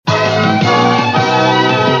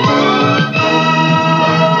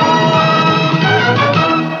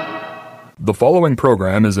The following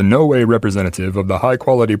program is in no way representative of the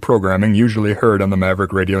high-quality programming usually heard on the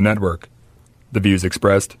Maverick Radio Network. The views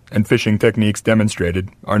expressed and fishing techniques demonstrated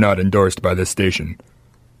are not endorsed by this station.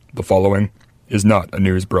 The following is not a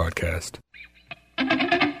news broadcast.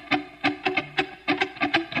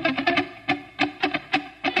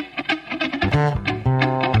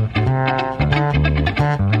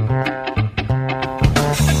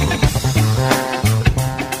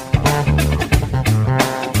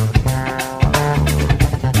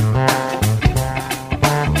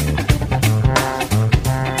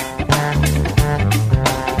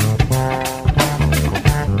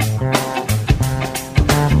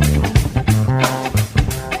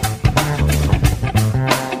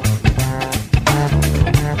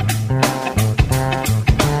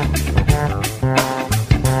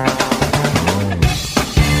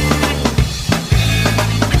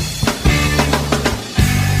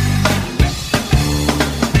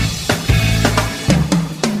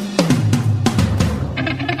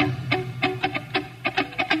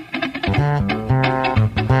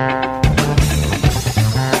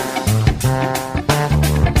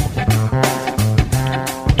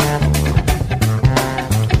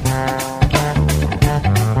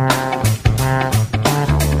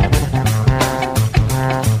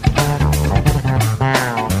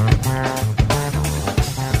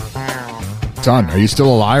 Ton, are you still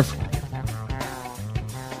alive?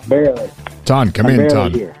 Barely. Ton, come in,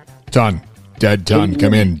 Ton. Here. Ton, dead Ton,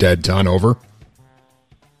 come in, dead Ton, over.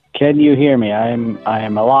 Can you hear me? I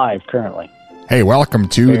am alive currently. Hey, welcome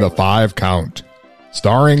to The 5 Count,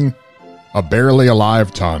 starring a barely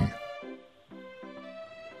alive Ton.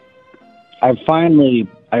 I finally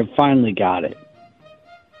got it.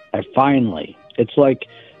 It's like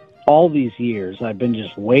all these years I've been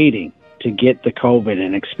just waiting to get the COVID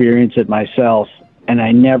and experience it myself, and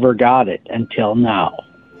I never got it until now.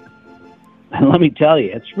 And let me tell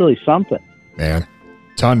you, it's really something. Man,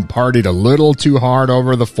 Ton partied a little too hard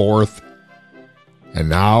over the 4th, and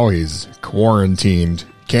now he's quarantined.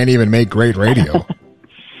 Can't even make great radio.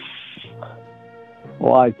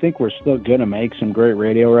 Well, I think we're still going to make some great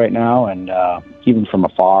radio right now, and even from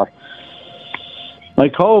afar.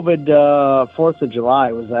 Like COVID, 4th of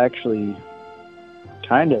July was actually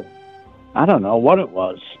kind of, I don't know what it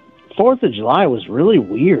was. 4th of July was really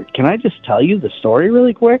weird. Can I just tell you the story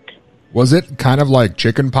really quick? Was it kind of like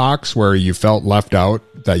chicken pox where you felt left out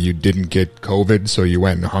that you didn't get COVID, so you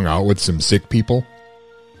went and hung out with some sick people?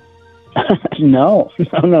 No.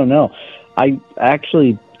 I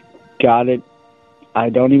actually got it. I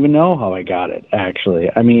don't even know how I got it, actually.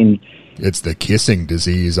 I mean... It's the kissing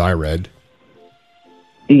disease, I read.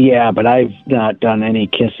 Yeah, but I've not done any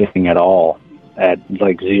kissing at all. At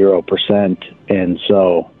like 0%, and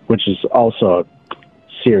so, which is also a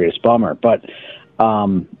serious bummer. But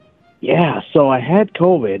yeah, so I had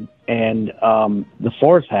COVID, and the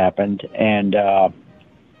 4th happened, and I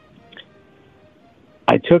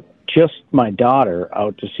took just my daughter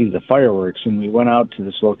out to see the fireworks, and we went out to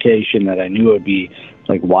this location that I knew would be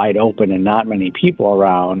like wide open and not many people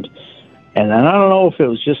around. And then I don't know if it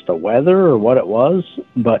was just the weather or what it was,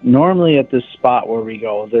 but normally at this spot where we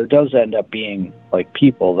go, there does end up being like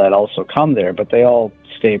people that also come there, but they all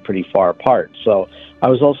stay pretty far apart. So I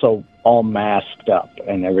was also all masked up,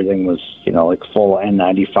 and everything was, like full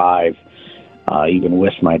N95, even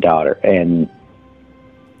with my daughter. And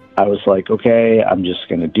I was like, okay, I'm just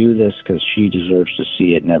going to do this because she deserves to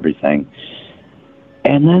see it and everything.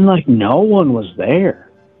 And then like no one was there.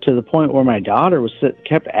 To the point where my daughter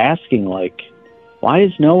kept asking, like, why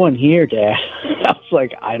is no one here, Dad? I was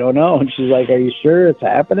like, I don't know. And she's like, are you sure it's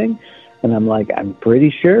happening? And I'm like, I'm pretty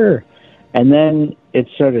sure. And then it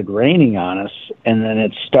started raining on us, and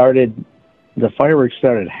then the fireworks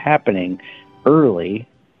started happening early,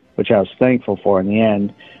 which I was thankful for in the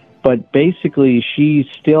end. But basically, she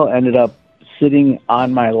still ended up sitting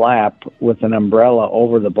on my lap with an umbrella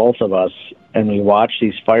over the both of us, and we watched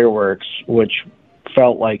these fireworks, which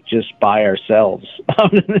felt like just by ourselves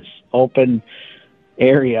out in this open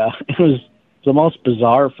area. It was the most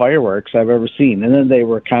bizarre fireworks I've ever seen. And then they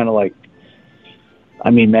were kind of like,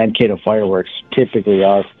 Mankato fireworks typically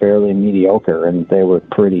are fairly mediocre, and they were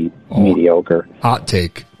pretty mediocre. Hot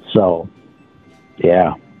take. So,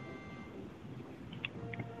 yeah.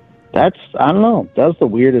 I don't know. That was the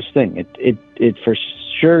weirdest thing. It for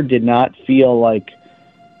sure did not feel like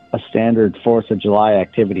a standard 4th of July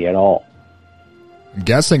activity at all. I'm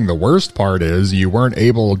guessing the worst part is you weren't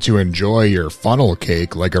able to enjoy your funnel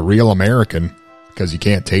cake like a real American because you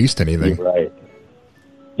can't taste anything. You're right.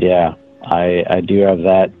 Yeah, I do have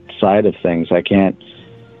that side of things. I can't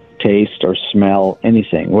taste or smell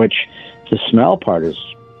anything, which the smell part is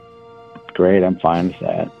great. I'm fine with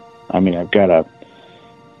that. I mean, I've got a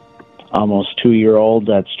almost 2-year-old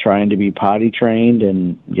that's trying to be potty trained,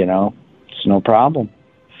 and, it's no problem.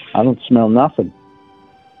 I don't smell nothing.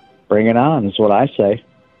 Bring it on is what I say.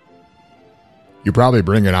 You probably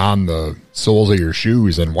bring it on the soles of your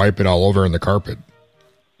shoes and wipe it all over in the carpet.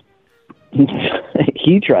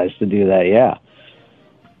 He tries to do that, yeah.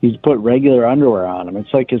 He's put regular underwear on him.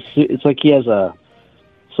 It's like he has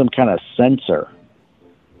some kind of sensor.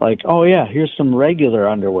 Like, oh yeah, here's some regular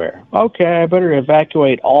underwear. Okay, I better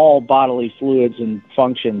evacuate all bodily fluids and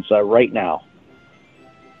functions right now.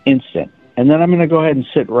 Instant. And then I'm going to go ahead and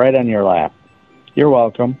sit right on your lap. You're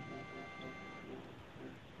welcome.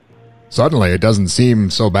 Suddenly, it doesn't seem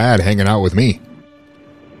so bad hanging out with me.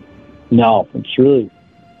 No, it's really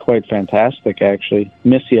quite fantastic, actually.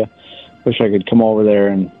 Miss you. Wish I could come over there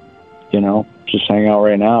and, just hang out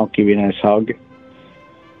right now, give you a nice hug.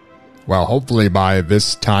 Well, hopefully by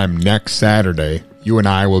this time next Saturday, you and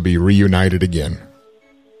I will be reunited again.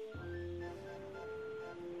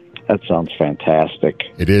 That sounds fantastic.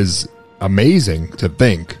 It is amazing to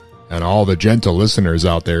think, and all the gentle listeners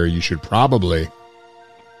out there, you should probably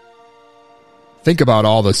think about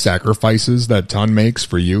all the sacrifices that Ton makes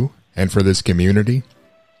for you and for this community.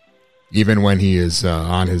 Even when he is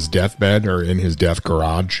on his deathbed or in his death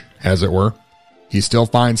garage, as it were, he still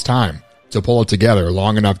finds time to pull it together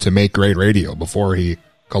long enough to make great radio before he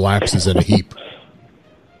collapses in a heap.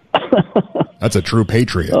 That's a true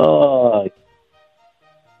patriot.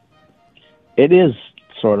 It is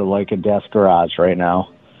sort of like a death garage right now.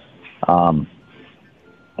 And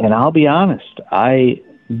I'll be honest, I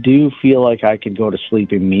do feel like I could go to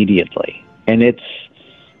sleep immediately. And it's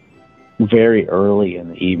very early in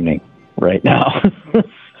the evening right now.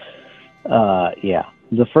 Yeah.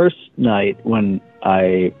 The first night when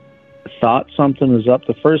I thought something was up,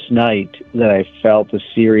 the first night that I felt a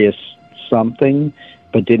serious something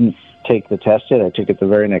but didn't take the test yet, I took it the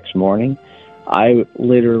very next morning. I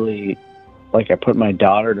literally, I put my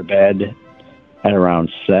daughter to bed at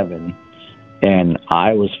around 7, and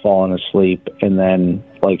I was falling asleep, and then,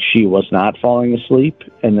 she was not falling asleep,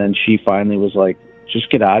 and then she finally was like, just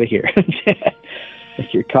get out of here.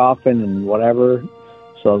 If you're coughing and whatever.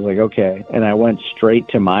 So I was like, okay. And I went straight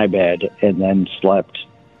to my bed and then slept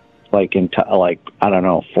I don't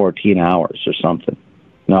know, 14 hours or something.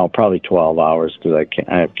 No, probably 12 hours because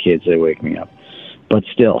I have kids, they wake me up. But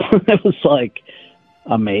still, it was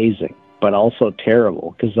amazing, but also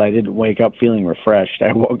terrible because I didn't wake up feeling refreshed.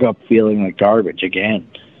 I woke up feeling like garbage again.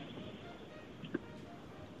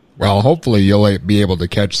 Well, hopefully you'll be able to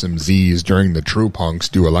catch some Z's during the True Punks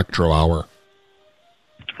Do Electro Hour.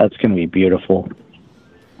 That's going to be beautiful.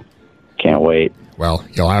 Can't wait. Well,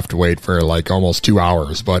 you'll have to wait for almost 2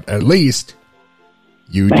 hours, but at least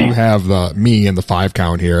you do have me and the 5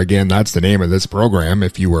 count here. Again, that's the name of this program.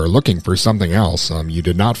 If you were looking for something else, you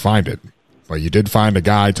did not find it, but you did find a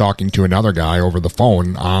guy talking to another guy over the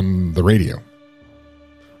phone on the radio.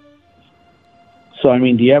 So,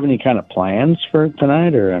 do you have any kind of plans for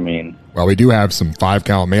tonight, or, Well, we do have some 5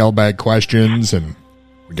 count mailbag questions, and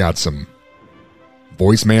we got some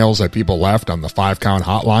voicemails that people left on the 5 count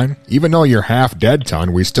hotline. Even though you're half dead,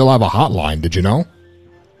 Ton, we still have a hotline. Did you know?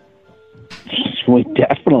 We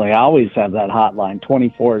definitely always have that hotline,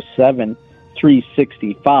 24/7,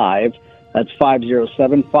 365. That's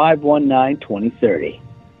 507-519-2030,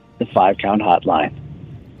 the 5 count hotline.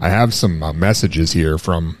 I have some messages here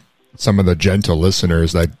from some of the gentle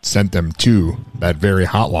listeners that sent them to that very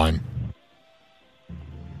hotline.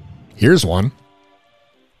 Here's one.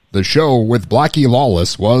 The show with Blackie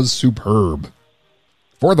Lawless was superb.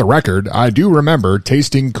 For the record, I do remember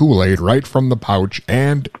tasting Kool-Aid right from the pouch,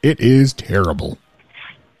 and it is terrible.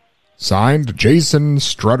 Signed, Jason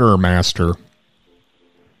Struttermaster.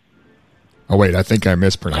 Oh, wait, I think I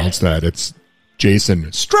mispronounced that. It's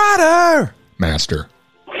Jason Struttermaster.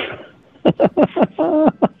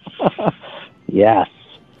 Yes.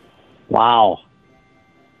 Wow.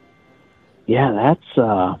 Yeah,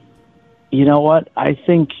 that's, you know what? I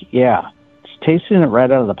think, tasting it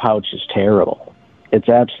right out of the pouch is terrible. It's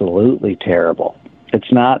absolutely terrible.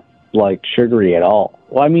 It's not, sugary at all.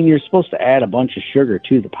 Well, you're supposed to add a bunch of sugar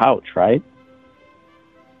to the pouch, right?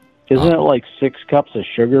 Isn't it 6 cups of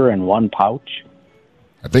sugar in 1 pouch?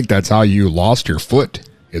 I think that's how you lost your foot,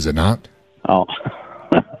 is it not? Oh.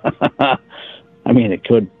 It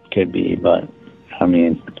could be, but,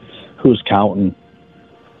 who's counting?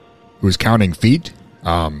 Who's counting feet?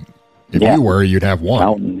 If you were, you'd have 1.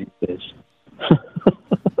 Counting is.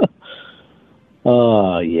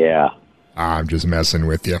 Oh, yeah. I'm just messing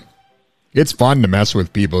with you. It's fun to mess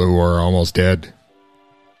with people who are almost dead.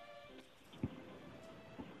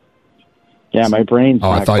 Yeah, my brain's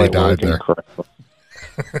I not thought you quite died working there. correctly.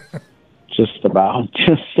 Just about.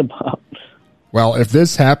 Well, if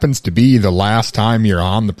this happens to be the last time you're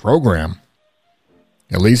on the program,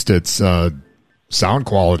 at least it's sound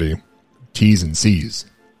quality T's and C's.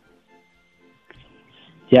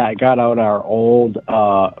 Yeah, I got out our old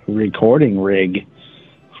recording rig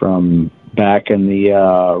from back in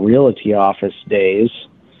the realty office days,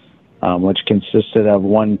 which consisted of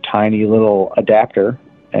one tiny little adapter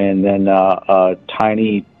and then a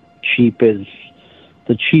tiny,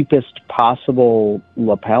 the cheapest possible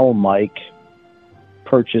lapel mic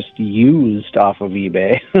purchased used off of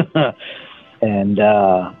eBay. And,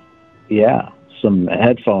 some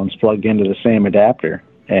headphones plugged into the same adapter.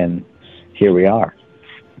 And here we are.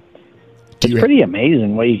 It's pretty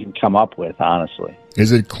amazing what you can come up with, honestly.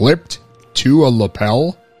 Is it clipped to a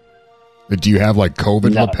lapel? Do you have like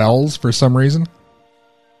COVID lapels for some reason?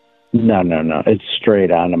 No. It's straight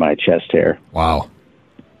onto my chest hair. Wow.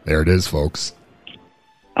 There it is, folks.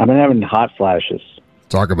 I've been having hot flashes.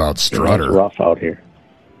 Talk about strutter. It's rough out here.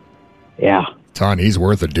 Yeah. Ton, he's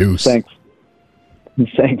worth a deuce. I'm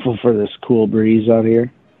thankful for this cool breeze out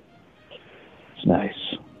here. It's nice.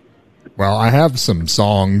 Well, I have some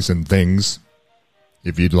songs and things.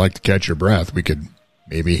 If you'd like to catch your breath, we could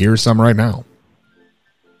maybe hear some right now.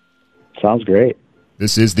 Sounds great.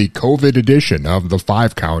 This is the COVID edition of the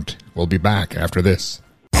 5 Count. We'll be back after this.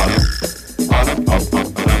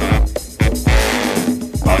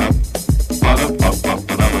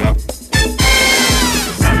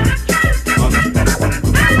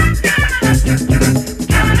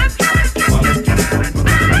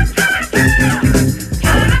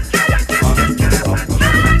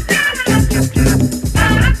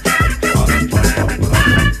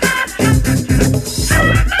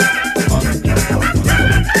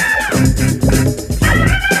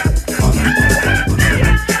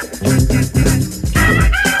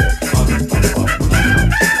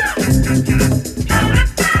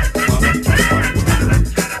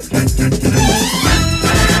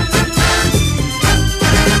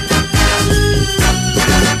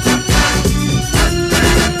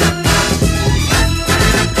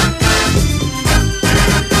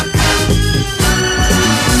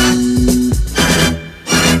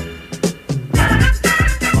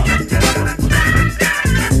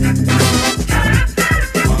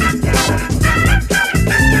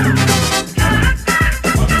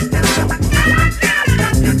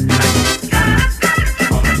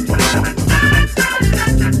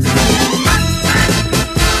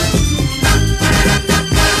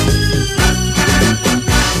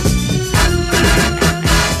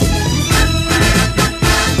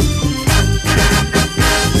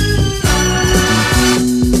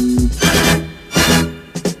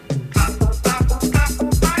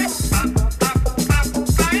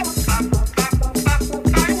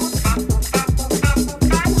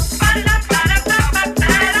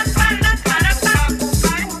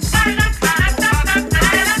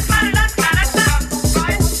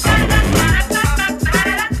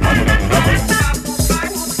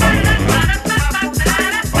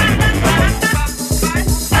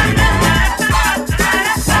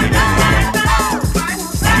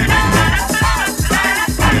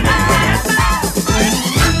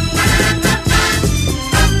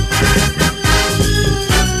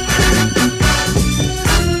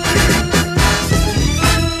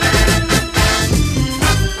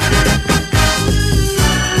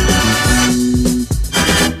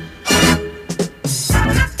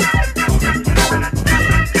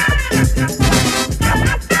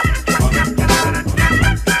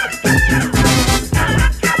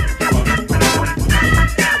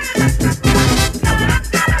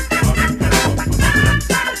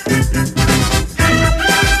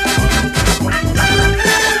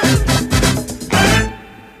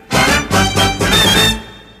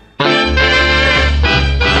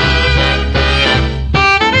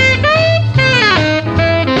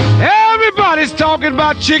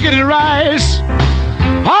 Chicken and rice,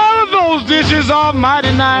 all of those dishes are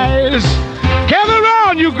mighty nice. Gather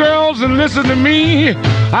around, you girls, and listen to me.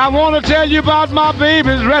 I want to tell you about my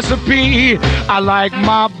baby's recipe. I like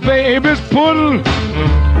my baby's pudding.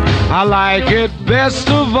 I like it best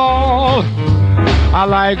of all. I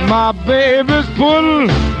like my baby's pudding.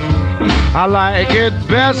 I like it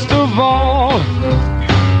best of all.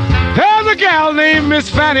 There's a gal named Miss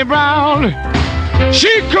Fanny Brown.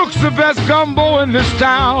 She cooks the best gumbo in this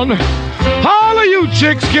town. All of you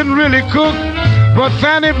chicks can really cook, but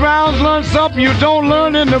Fanny Brown's learned something you don't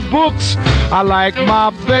learn in the books. I like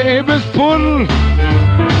my baby's pudding.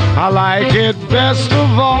 I like it best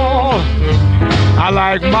of all. I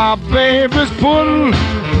like my baby's pudding.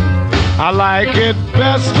 I like it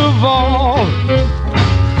best of all.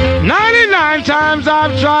 99 times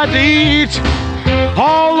I've tried to eat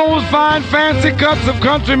all those fine fancy cuts of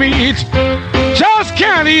country meat. Just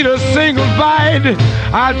can't eat a single bite.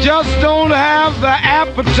 I just don't have the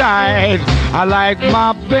appetite. I like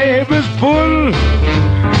my baby's pudding.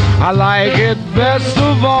 I like it best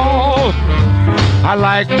of all. I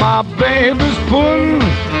like my baby's pudding.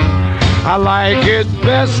 I like it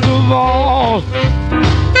best of all.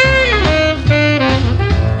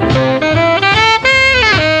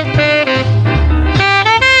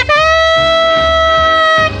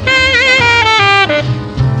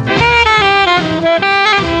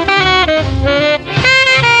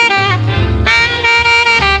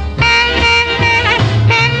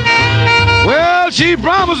 She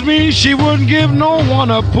promised me she wouldn't give no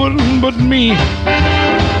one a pudding but me.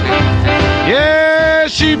 Yeah,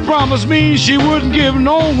 she promised me she wouldn't give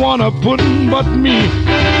no one a pudding but me.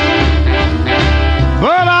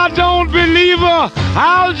 But I don't believe her,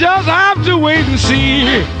 I'll just have to wait and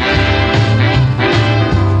see.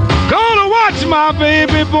 Gonna watch my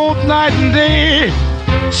baby both night and day,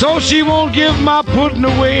 so she won't give my pudding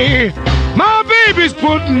away. My baby's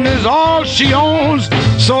pudding is all she owns,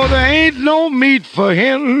 so there ain't no meat for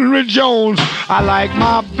Henry Jones. I like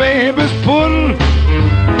my baby's pudding.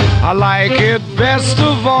 I like it best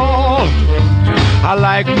of all. I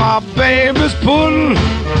like my baby's pudding.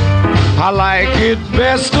 I like it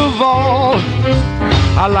best of all.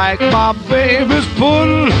 I like my baby's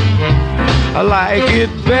pudding. I like it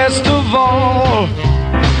best of all.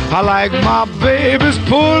 I like my baby's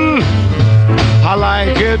pudding. I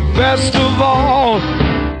like it best of all.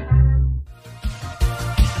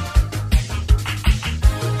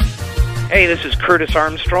 Hey, this is Curtis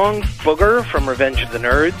Armstrong, Booger from Revenge of the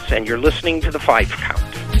Nerds, and you're listening to The 5 Count.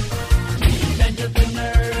 Revenge of the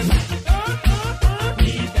Nerds.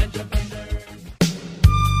 Revenge of the Nerds.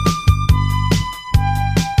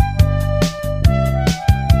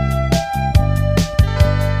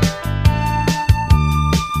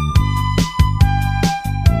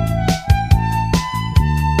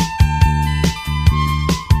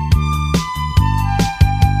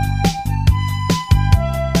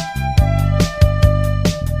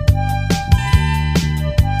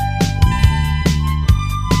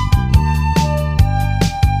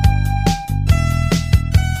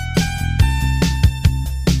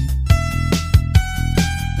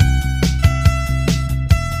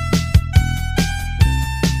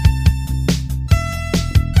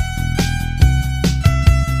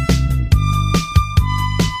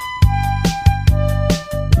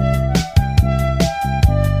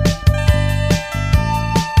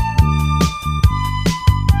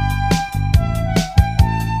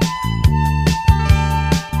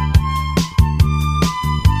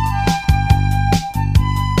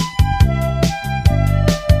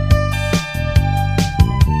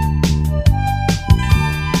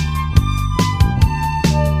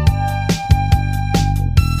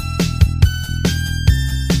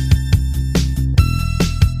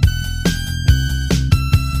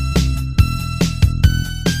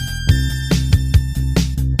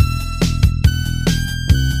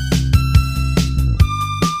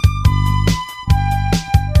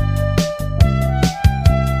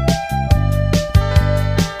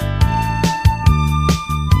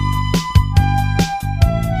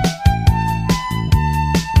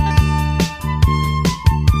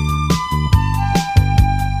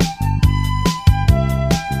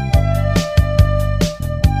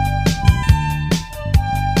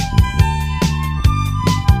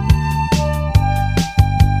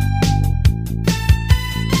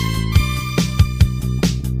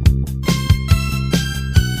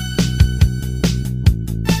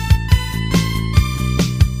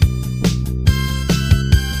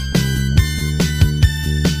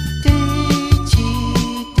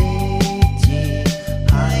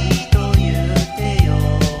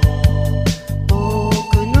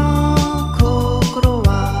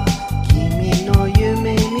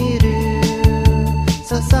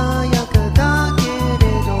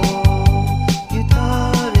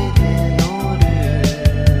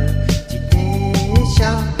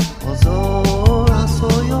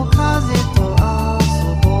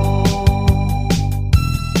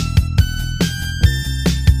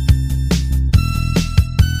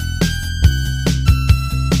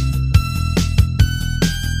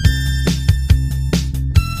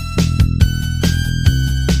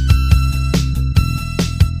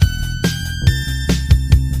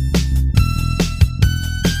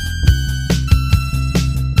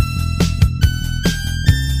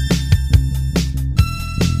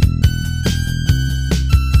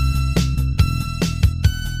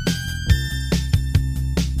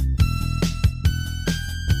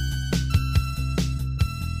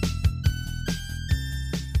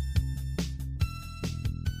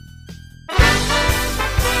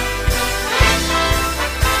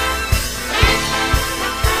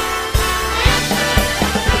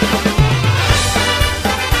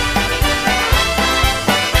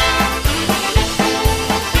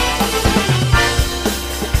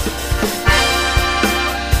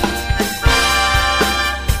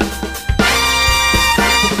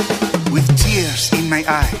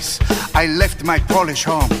 paradise. I left my Polish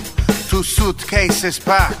home, 2 suitcases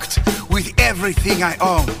packed with everything I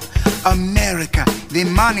own. America, the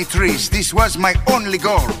money trees, this was my only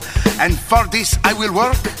goal. And for this I will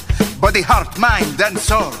work, body, heart, mind and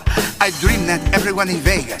soul. I dream that everyone in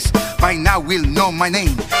Vegas by now will know my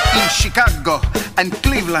name. In Chicago and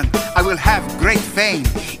Cleveland I will have great fame.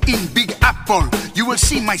 In Big Apple you will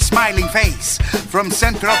see my smiling face. From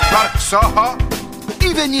Central Park, Soho,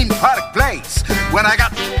 even in Park Place. When I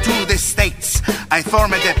got to the States I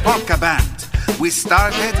formed a polka band. We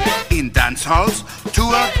started in dance halls,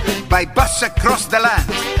 toured by bus across the land.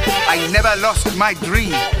 I never lost my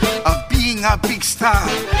dream of being a big star.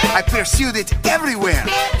 I pursued it everywhere,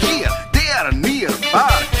 here, there, near, far.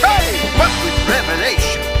 Hey, what with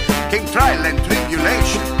revelation came trial and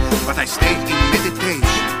tribulation. But I stayed in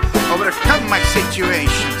meditation, overcome my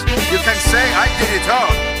situations. You can say I did it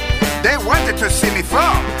all. They wanted to see me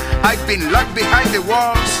fall. I've been locked behind the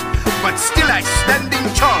walls, but still I'm standing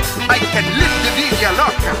tall. I can lift the Via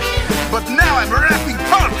Loca, but now I'm rapping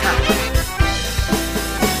polka.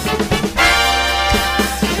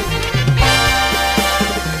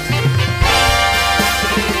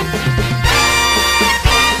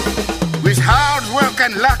 With hard work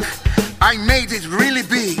and luck, I made it really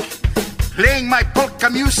big. Playing my polka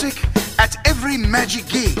music at every magic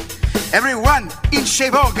gig. Everyone in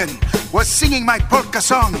Sheboygan was singing my polka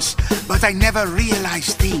songs, but I never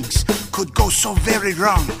realized things could go so very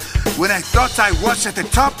wrong. When I thought I was at the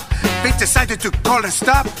top, fate decided to call a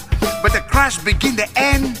stop, but the crash began to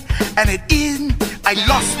end, and at end I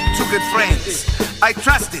lost 2 good friends. I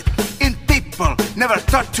trusted in people, never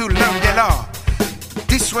thought to learn the law.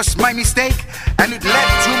 This was my mistake, and it led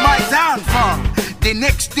to my downfall. The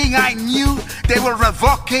next thing I knew, they were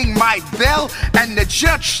revoking my bail, and the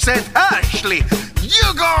judge said harshly, "You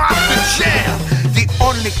go off to jail." The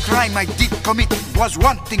only crime I did commit was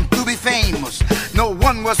wanting to be famous. No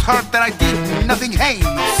one was hurt and I did nothing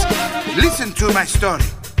heinous. Listen to my story,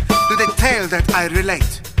 to the tale that I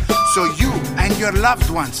relate, so you and your loved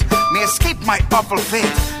ones may escape my awful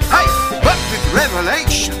fate. I but with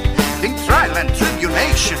revelation, in trial and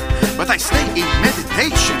tribulation, but I stay in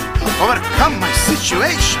meditation, overcome my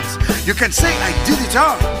situations. You can say I did it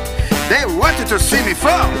all. They wanted to see me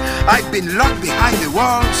fall. I've been locked behind the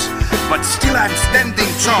walls, but still I'm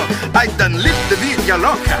standing tall. I done lived the Via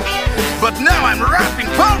Loca, but now I'm rapping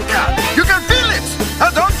polka. You can feel it,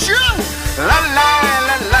 don't you? La la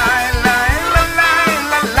la la la la la la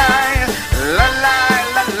la la la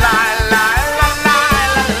la la la.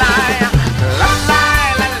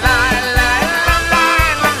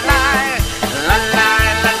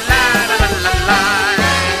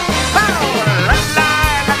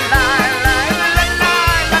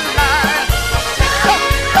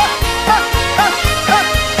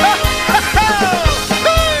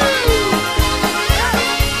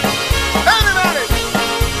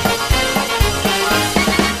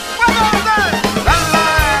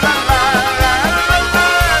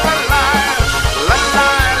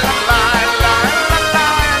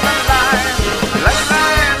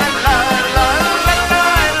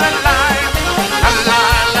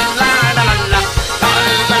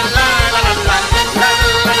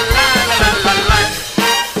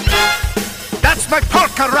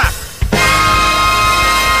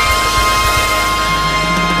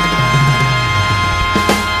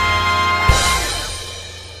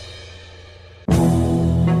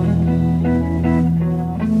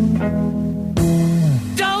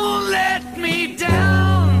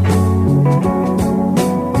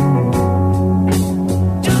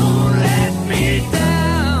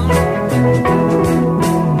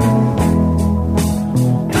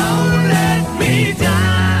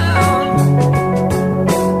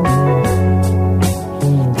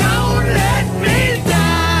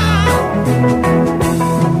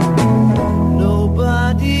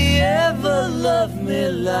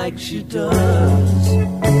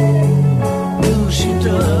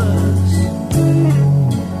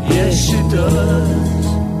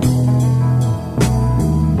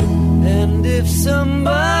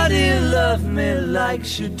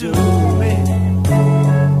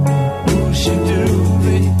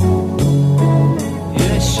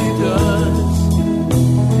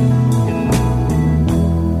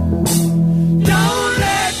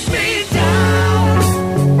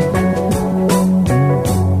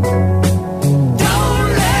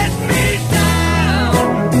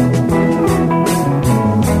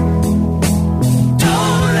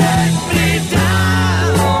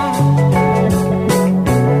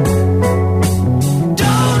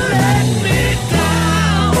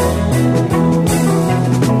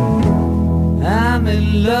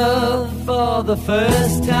 the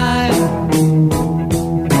first time.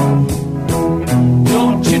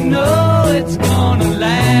 it's gonna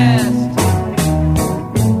last.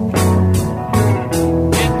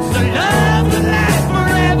 It's a love that lasts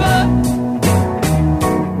forever.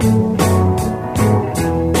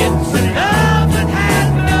 It's a love that has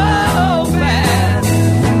no past.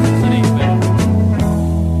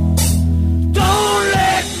 Don't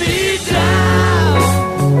let me down.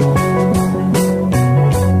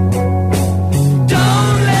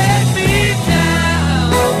 Don't let me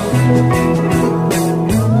down.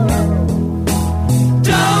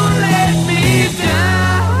 Don't let me down.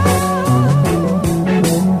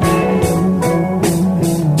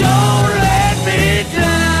 Don't let me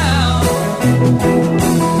down.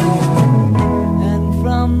 And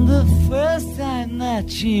from the first time that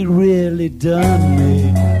she really done me,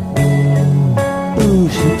 ooh,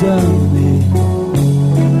 she done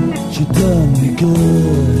me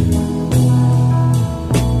good.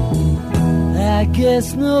 I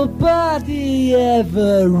guess nobody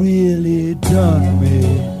ever really done me.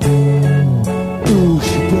 Ooh,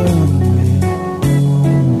 she done me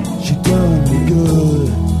good.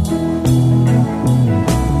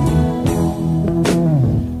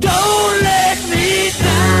 Don't let me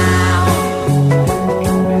down.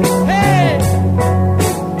 Hey,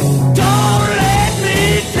 don't let me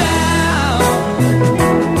down.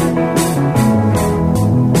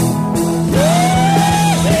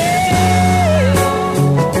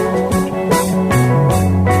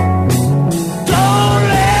 Don't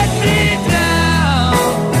let me down.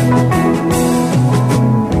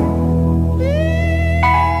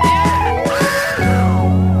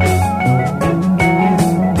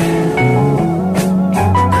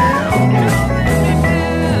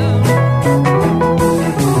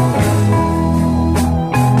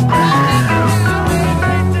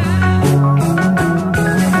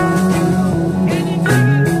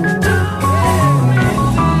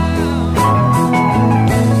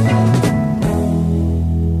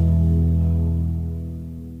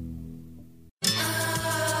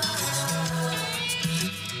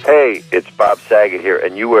 Hey, it's Bob Saget here,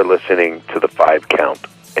 and you are listening to the 5 Count.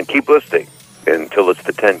 And keep listening until it's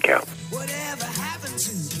the 10 count. Whatever happened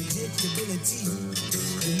to predictability?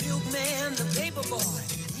 The milkman, the paperboy,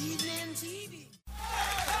 evening TV.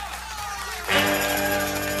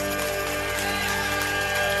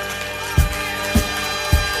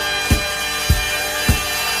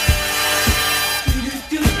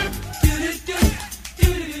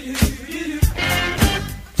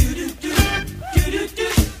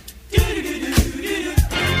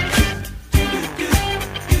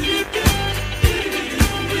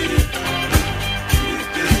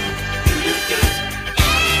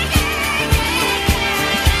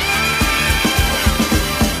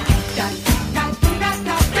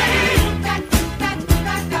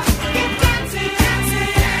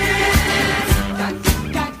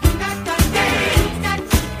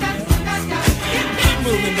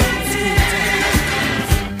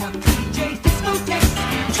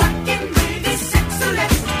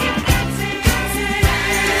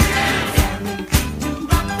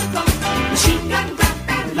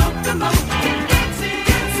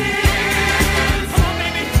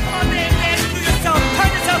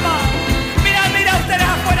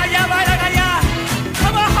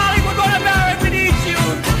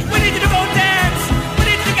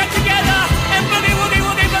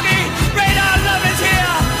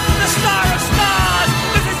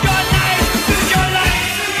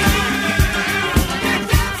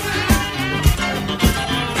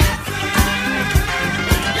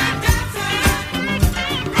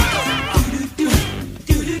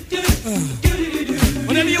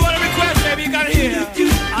 Whatever you want to request, baby, you got it here.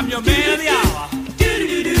 I'm your man of the hour.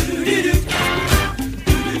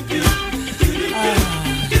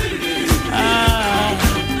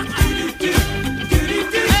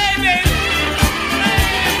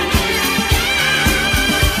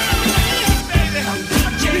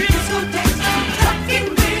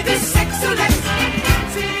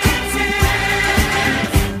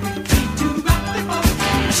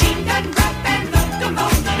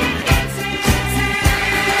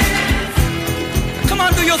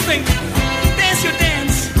 Dance your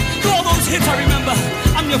dance. Do all those hits I remember.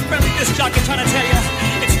 I'm your friendly disc jockey trying to tell you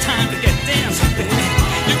it's time to get dancing, baby.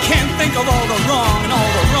 You can't think of all the wrong and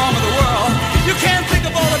all the wrong of the world. You can't think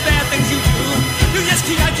of all the bad things you do. You just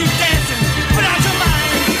gotta keep dancing. Put out your mind.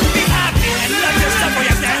 Be happy and love yourself while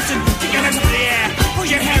you're dancing. Take your legs up in the air. Pull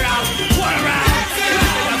your hair out. Twirl around.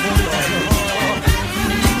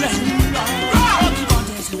 Keep on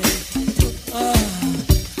dancing, baby.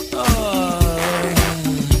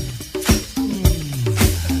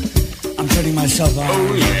 Myself on.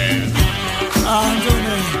 Oh yeah. I'm doing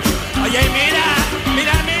it. Oye, mira,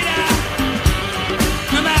 mira, mira.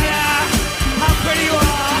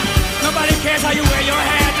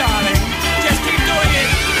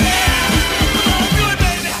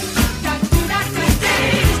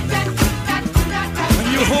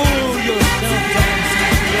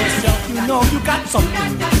 you got something. I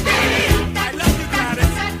love you, Gladys.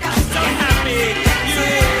 I'm so happy.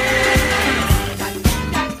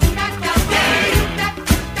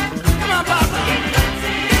 Come on, Papa.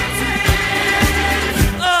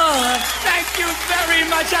 Oh, thank you very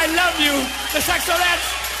much. I love you. The Sexolettes,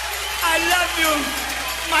 I love you.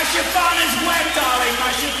 My chiffon is wet, darling.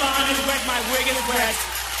 My chiffon is wet. My wig is wet.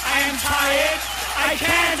 I am tired. I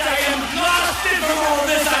can't. I am exhausted from all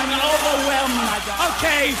this. I'm overwhelmed, my God.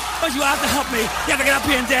 Okay, but you have to help me. You have to get up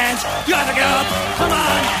here and dance. You have to get up. Come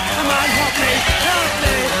on. Come on, help me. Help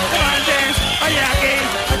me. Come on, dance. Oh, yeah, okay.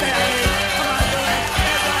 Okay. Come on, do it.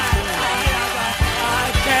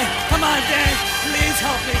 Okay. Come on, dance. Please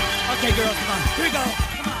help me. Okay, girls, come on. Here we go.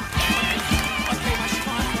 Come on. Okay, my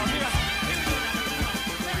chiffon. Here we go.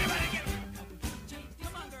 Everybody get it.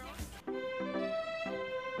 Come on, girls.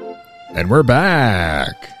 And we're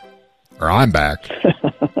back. Or I'm back.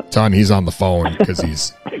 Ton, he's on the phone because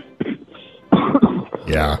he's...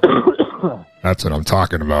 Yeah. That's what I'm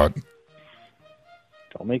talking about.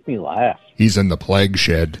 Don't make me laugh. He's in the plague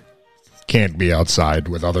shed. Can't be outside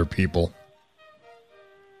with other people.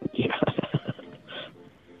 Yeah.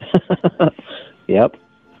 Yep.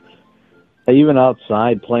 Even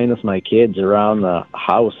outside playing with my kids around the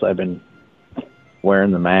house, I've been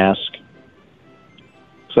wearing the mask.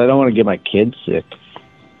 So I don't want to get my kids sick.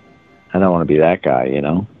 I don't want to be that guy, you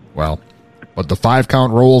know? Well, but the 5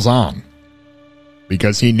 count rolls on.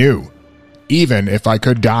 Because he knew, even if I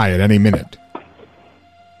could die at any minute,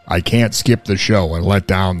 I can't skip the show and let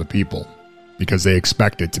down the people. Because they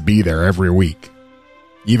expect it to be there every week.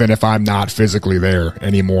 Even if I'm not physically there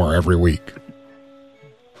anymore every week.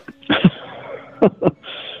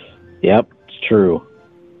 Yep, it's true.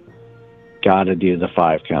 Gotta do the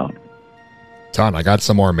 5 count. Ton, I got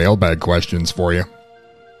some more mailbag questions for you.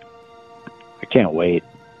 I can't wait.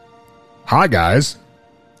 Hi, guys.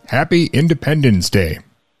 Happy Independence Day.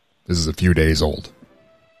 This is a few days old.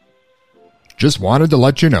 Just wanted to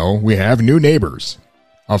let you know we have new neighbors.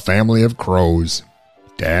 A family of crows.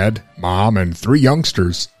 Dad, Mom, and 3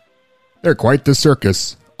 youngsters. They're quite the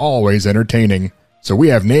circus, always entertaining, so we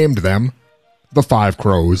have named them the 5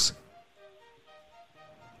 Crows.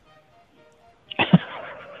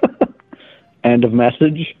 End of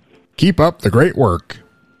message. Keep up the great work.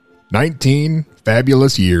 19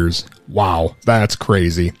 fabulous years. Wow, that's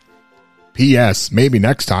crazy. P.S. Maybe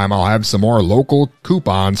next time I'll have some more local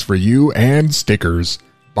coupons for you and stickers.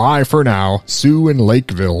 Bye for now, Sue in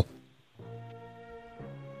Lakeville.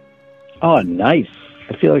 Oh, nice.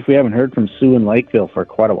 I feel like we haven't heard from Sue in Lakeville for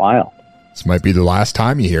quite a while. This might be the last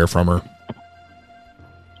time you hear from her.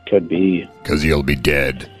 Could be. Because you'll be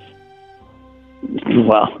dead.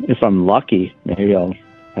 Well, if I'm lucky, maybe I'll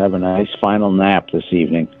have a nice final nap this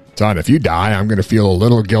evening. Son, if you die, I'm going to feel a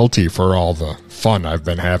little guilty for all the fun I've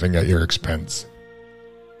been having at your expense.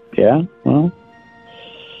 Yeah, well,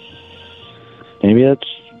 maybe that's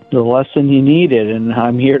the lesson you needed, and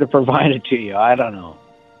I'm here to provide it to you. I don't know.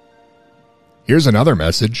 Here's another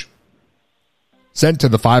message. Sent to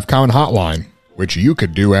the 5 count hotline, which you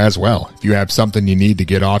could do as well. If you have something you need to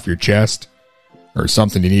get off your chest, or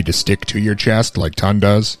something you need to stick to your chest like Ton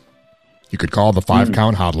does, you could call the 5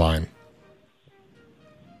 count hotline.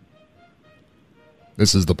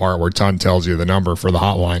 This is the part where Ton tells you the number for the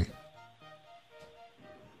hotline.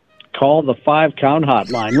 Call the 5 count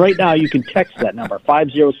hotline. Right now you can text that number,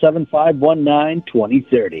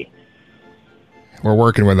 507-519-2030. We're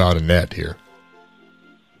working without a net here.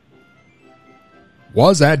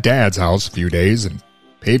 Was at Dad's house a few days and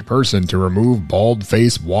paid person to remove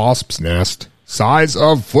bald-faced wasp's nest, size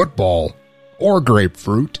of football or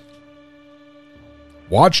grapefruit.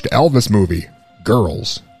 Watched Elvis movie,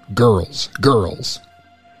 Girls, Girls, Girls.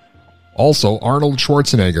 Also Arnold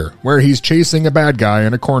Schwarzenegger, where he's chasing a bad guy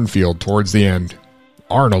in a cornfield towards the end.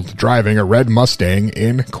 Arnold driving a red Mustang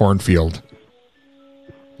in cornfield.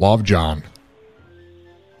 Love, John.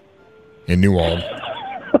 In New Ulm.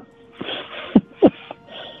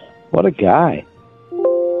 What a guy.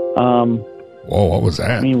 Whoa, what was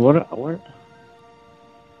that? I mean, what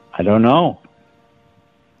I don't know.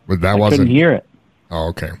 But that I wasn't... couldn't hear it. Oh,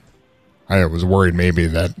 okay. I was worried maybe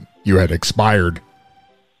that you had expired.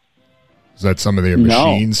 Is that some of the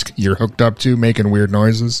machines you're hooked up to making weird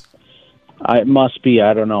noises? It must be.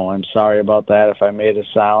 I don't know. I'm sorry about that. If I made a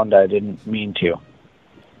sound, I didn't mean to.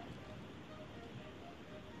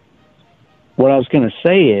 What I was going to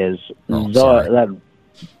say is that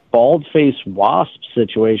bald-faced wasp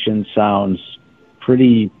situation sounds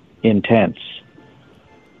pretty intense.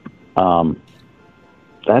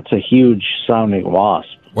 That's a huge sounding wasp.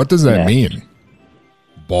 What does that mean?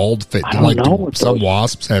 Bald face? I don't know. Do some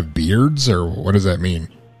wasps have beards, or what does that mean?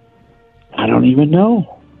 I don't even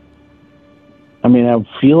know. I mean, I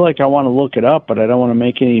feel like I want to look it up, but I don't want to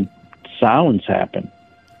make any sounds happen.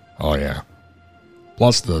 Oh, yeah.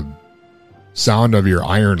 Plus, the sound of your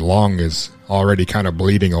iron lung is already kind of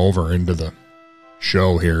bleeding over into the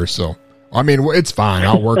show here. So, I mean, it's fine.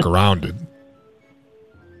 I'll work around it.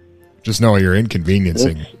 Just know you're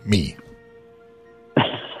inconveniencing me.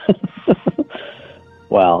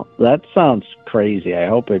 Well, that sounds crazy. I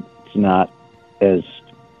hope it's not as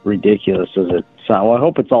ridiculous as it sounds. Well, I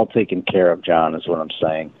hope it's all taken care of, John, is what I'm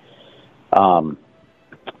saying.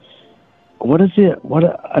 What is it?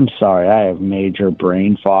 I'm sorry, I have major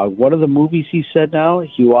brain fog. What are the movies he said now?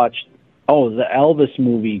 He watched, the Elvis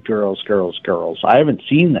movie, Girls, Girls, Girls. I haven't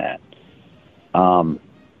seen that.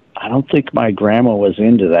 I don't think my grandma was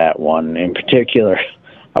into that one in particular.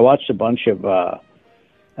 I watched a bunch of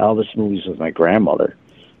Elvis movies with my grandmother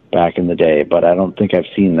back in the day, but I don't think I've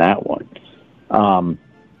seen that one.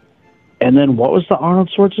 And then what was the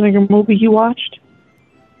Arnold Schwarzenegger movie you watched?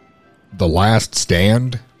 The Last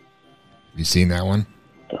Stand. Have you seen that one?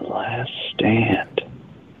 The Last Stand.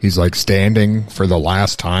 He's like standing for the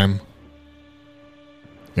last time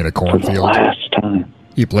in a cornfield. For the last time.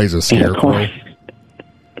 He plays a scarecrow.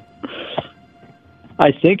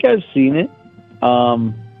 I think I've seen it.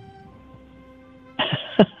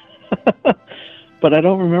 But I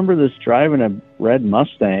don't remember this driving a red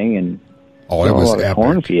Mustang and it was epic.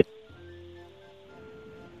 Cornfield.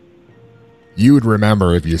 You would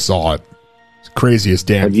remember if you saw it. It's the craziest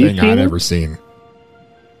damn thing I'd ever seen.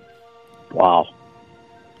 Wow.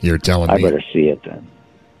 You're telling me. I better see it then.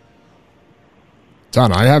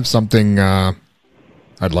 Don, I have something I'd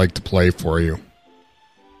like to play for you.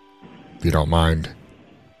 If you don't mind.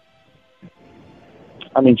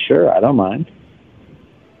 I mean, sure, I don't mind.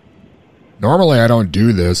 Normally I don't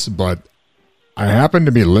do this, but I happened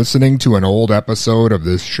to be listening to an old episode of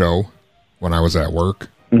this show when I was at work.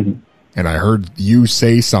 Mm-hmm. And I heard you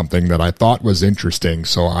say something that I thought was interesting,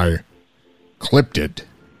 so I clipped it,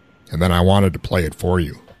 and then I wanted to play it for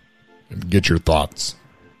you and get your thoughts.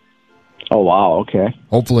 Oh, wow, okay.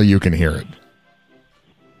 Hopefully you can hear it.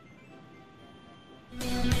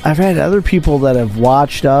 I've had other people that have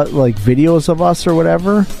watched like videos of us or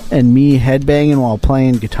whatever, and me headbanging while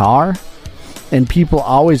playing guitar, and people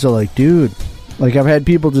always are like, dude, like I've had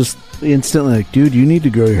people just instantly like, dude, you need to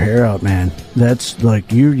grow your hair out, man. That's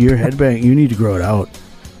like your headbang, you need to grow it out.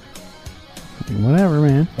 Whatever,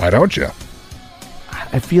 man. Why don't you?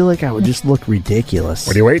 I feel like I would just look ridiculous.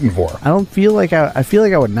 What are you waiting for? I don't feel like I feel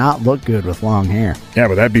like I would not look good with long hair. Yeah,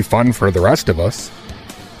 but that'd be fun for the rest of us.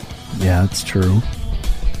 Yeah, that's true.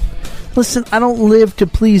 Listen, I don't live to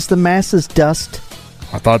please the masses, Dust.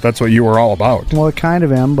 I thought that's what you were all about. Well, I kind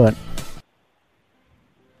of am, but...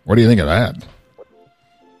 What do you think of that?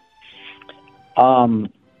 I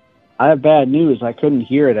have bad news. I couldn't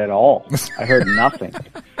hear it at all. I heard nothing.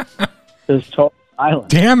 It was total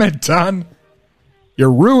silence. Damn it, Don.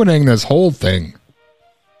 You're ruining this whole thing.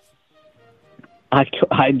 I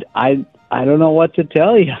don't know what to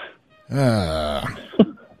tell you.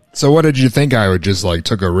 So what did you think? I would just like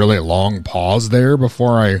took a really long pause there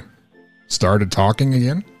before I started talking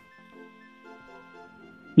again?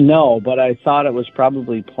 No, but I thought it was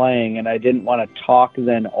probably playing, and I didn't want to talk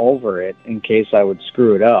then over it in case I would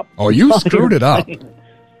screw it up. Oh, you screwed it up.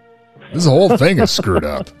 This whole thing is screwed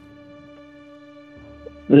up.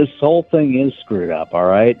 This whole thing is screwed up, all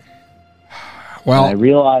right? Well, and I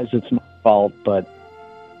realize it's my fault, but...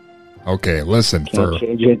 Okay, listen. Can't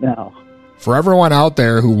change it now. For everyone out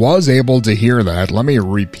there who was able to hear that, let me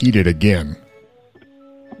repeat it again.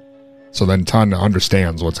 So then Ton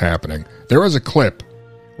understands what's happening. There was a clip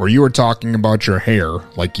where you were talking about your hair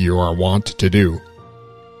like you are wont to do.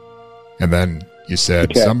 And then you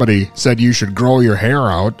said, somebody said you should grow your hair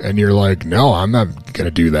out, and you're like, no, I'm not going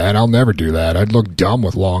to do that. I'll never do that. I'd look dumb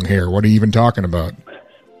with long hair. What are you even talking about?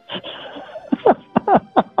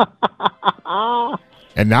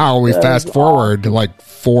 And now we fast forward to like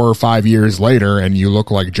 4 or 5 years later, and you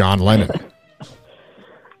look like John Lennon.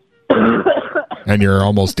 And you're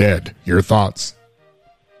almost dead. Your thoughts?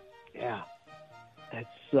 Yeah.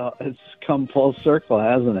 It's come full circle,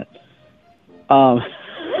 hasn't it?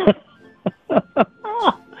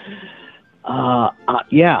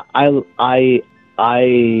 Yeah, I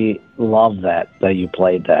love that you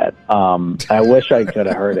played that. I wish I could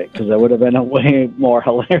have heard it because it would have been a way more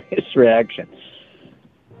hilarious reaction.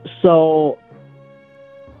 So,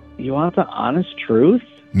 you want the honest truth?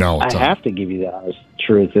 No, I have to give you the honest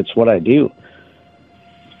truth. It's what I do.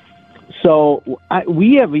 So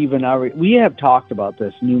we have talked about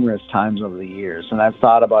this numerous times over the years, and I've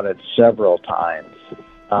thought about it several times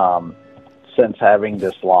since having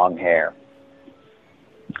this long hair.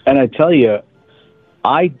 And I tell you,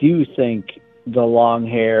 I do think the long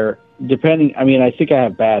hair, depending, I mean, I think I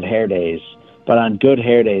have bad hair days, but on good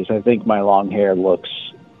hair days, I think my long hair looks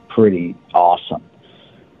pretty awesome.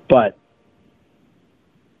 But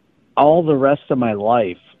all the rest of my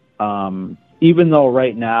life, even though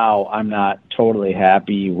right now I'm not totally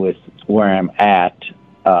happy with where I'm at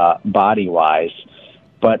body-wise,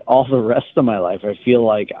 but all the rest of my life, I feel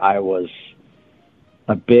like I was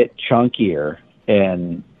a bit chunkier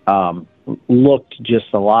and looked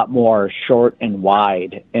just a lot more short and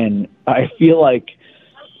wide. And I feel like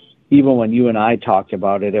even when you and I talked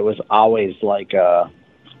about it, it was always like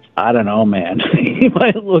I don't know, man. He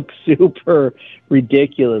might look super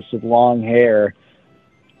ridiculous with long hair,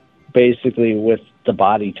 basically with the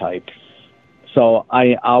body type. So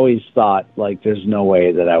I always thought, like, there's no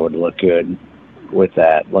way that I would look good with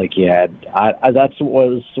that. Like, you had, that's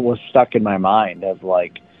what was stuck in my mind of,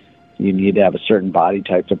 like, you need to have a certain body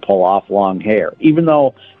type to pull off long hair. Even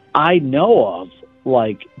though I know of,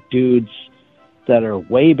 like, dudes that are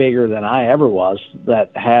way bigger than I ever was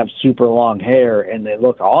that have super long hair and they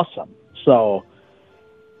look awesome. So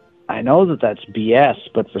I know that that's BS,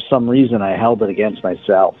 but for some reason I held it against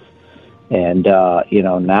myself. And,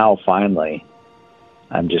 now finally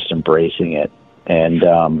I'm just embracing it. And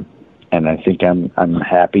I think I'm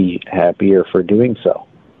happier for doing so.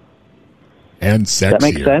 And sexier. Does that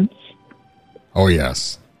make sense? Oh,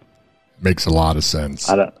 yes. Makes a lot of sense.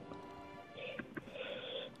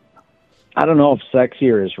 I don't know if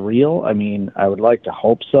sexier is real. I mean, I would like to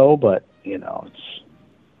hope so, but, it's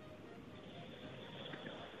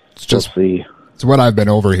just, we'll see. It's what I've been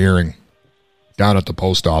overhearing down at the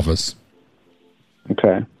post office.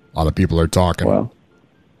 Okay. A lot of people are talking. Well,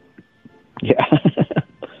 yeah.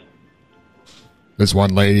 This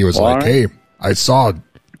one lady was like, hey, I saw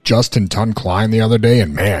Justin Tunkline the other day,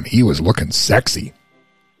 and man, he was looking sexy.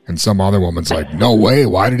 And some other woman's like, no way,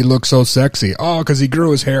 why did he look so sexy? Oh, because he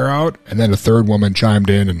grew his hair out. And then a third woman chimed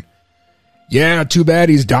in and, yeah, too bad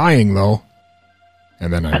he's dying, though.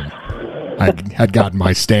 And then I had gotten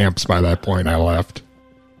my stamps by that point. I left.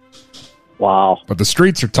 Wow. But the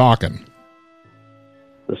streets are talking.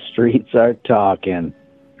 The streets are talking.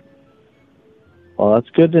 Well, that's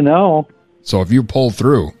good to know. So if you pull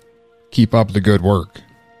through, keep up the good work.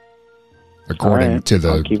 According to the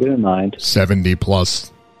I'll keep it in mind.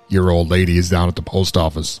 70-plus-year-old ladies down at the post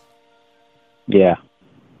office. Yeah.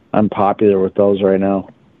 I'm popular with those right now.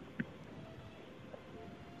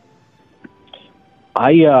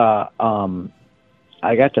 I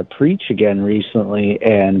got to preach again recently,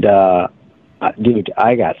 and dude,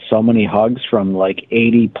 I got so many hugs from like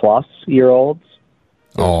 80-plus-year-olds.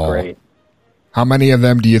 Oh, great. How many of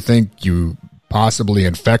them do you think you possibly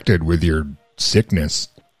infected with your sickness?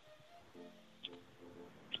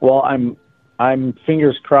 Well, I'm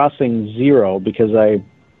fingers crossing 0 because I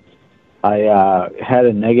had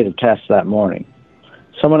a negative test that morning.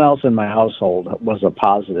 Someone else in my household was a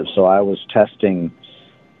positive, so I was testing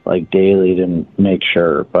like daily to make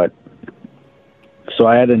sure. But so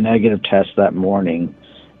I had a negative test that morning,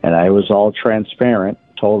 and I was all transparent.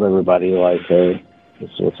 Told everybody, like, hey, this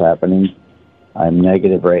is what's happening. I'm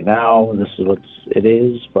negative right now. This is what it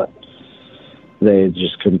is, but they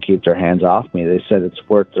just couldn't keep their hands off me. They said it's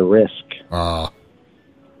worth the risk. Those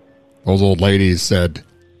old ladies said,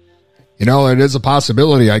 it is a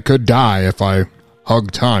possibility I could die if I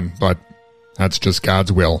hug Ton, but that's just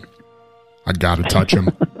God's will. I gotta touch him.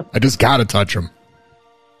 I just gotta touch him.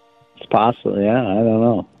 It's possible, yeah. I don't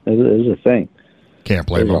know. It is a thing. Can't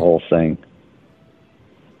blame him. It's a whole thing.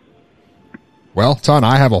 Well, Ton,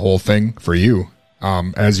 I have a whole thing for you.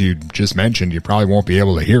 As you just mentioned, you probably won't be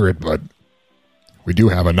able to hear it, but we do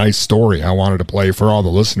have a nice story I wanted to play for all the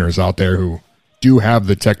listeners out there who do have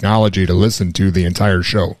the technology to listen to the entire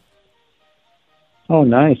show. Oh,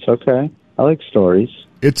 nice. Okay. I like stories.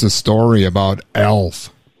 It's a story about Elf.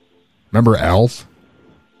 Remember Elf?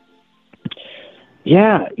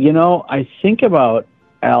 Yeah. I think about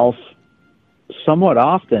Elf somewhat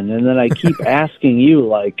often, and then I keep asking you,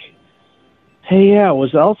 like, hey, yeah,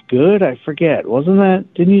 was Elf good? I forget.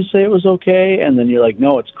 Didn't you say it was okay? And then you're like,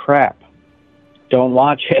 no, it's crap. Don't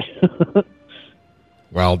watch it.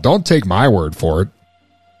 Well, don't take my word for it.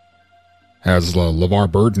 As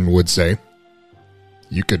LeVar Burton would say,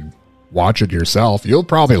 you could watch it yourself. You'll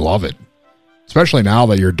probably love it. Especially now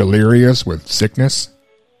that you're delirious with sickness.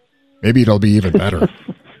 Maybe it'll be even better.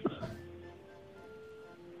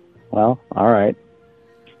 Well, all right.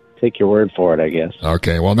 Take your word for it, I guess.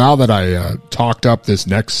 Okay, well, now that I talked up this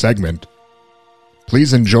next segment,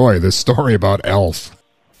 please enjoy this story about Elf.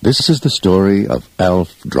 This is the story of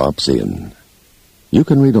Elf Drops In. You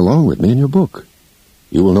can read along with me in your book.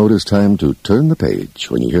 You will notice time to turn the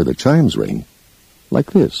page when you hear the chimes ring,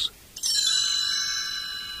 like this.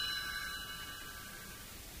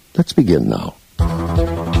 Let's begin now.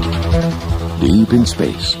 Deep in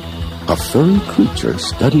space, a furry creature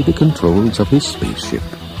studied the controls of his spaceship.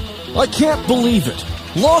 I can't believe it.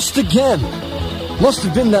 Lost again. Must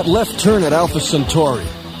have been that left turn at Alpha Centauri.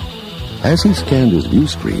 As he scanned his view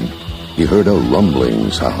screen, he heard a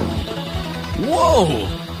rumbling sound.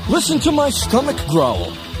 Whoa! Listen to my stomach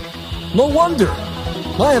growl. No wonder.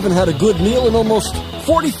 I haven't had a good meal in almost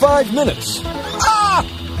 45 minutes. Ah!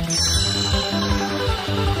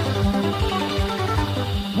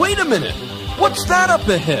 Wait a minute. What's that up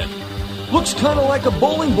ahead? Looks kind of like a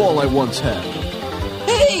bowling ball I once had.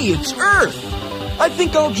 Hey, it's Earth. I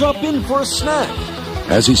think I'll drop in for a snack.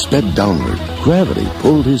 As he sped downward, gravity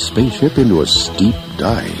pulled his spaceship into a steep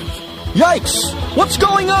dive. Yikes! What's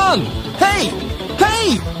going on? Hey!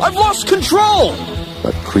 Hey! I've lost control!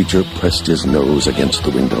 The creature pressed his nose against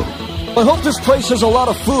the window. I hope this place has a lot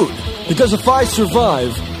of food, because if I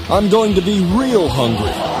survive, I'm going to be real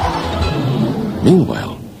hungry.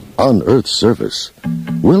 Meanwhile, on Earth's surface,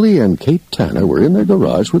 Willie and Kate Tanner were in their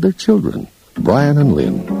garage with their children, Brian and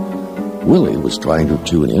Lynn. Willie was trying to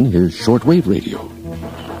tune in his shortwave radio.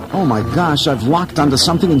 Oh my gosh, I've locked onto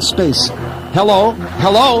something in space. Hello?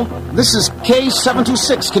 Hello? This is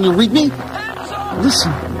K726. Can you read me?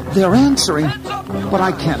 Listen, they're answering, but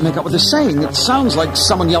I can't make out what they're saying. It sounds like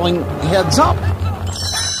someone yelling, heads up.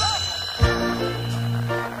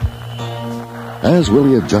 As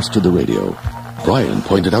Willie adjusted the radio, Brian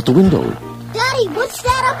pointed out the window. Daddy, what's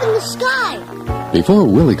that up in the sky? Before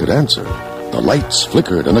Willie could answer, the lights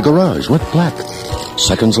flickered and the garage went black.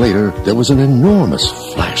 Seconds later, there was an enormous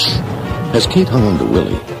flash. As Kate hung on to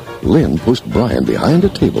Willie, Lynn pushed Brian behind a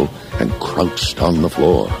table and crouched on the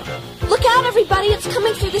floor. Look out, everybody, it's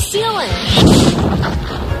coming through the ceiling.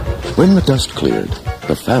 When the dust cleared,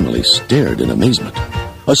 the family stared in amazement.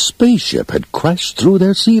 A spaceship had crashed through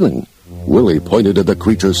their ceiling. Willie pointed at the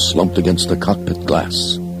creature slumped against the cockpit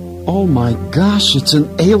glass. Oh my gosh, it's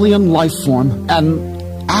an alien life form, an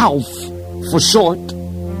ALF for short.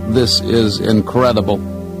 This is incredible.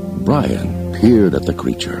 Brian peered at the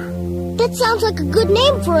creature. That sounds like a good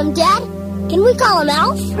name for him, Dad. Can we call him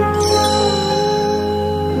Alf?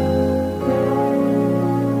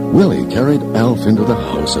 Willie carried Alf into the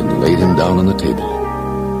house and laid him down on the table.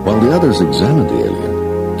 While the others examined the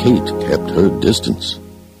alien, Kate kept her distance.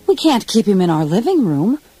 We can't keep him in our living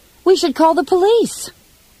room. We should call the police.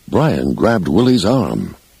 Brian grabbed Willie's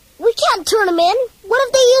arm. We can't turn him in. What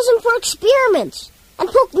if they use him for experiments and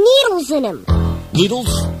poke needles in him?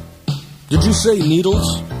 Needles? Did you say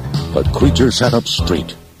needles? The creature sat up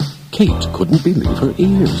straight. Kate couldn't believe her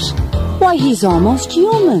ears. Why, he's almost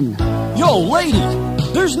human. Yo, lady!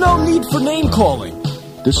 There's no need for name-calling.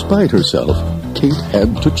 Despite herself, Kate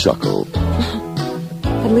had to chuckle.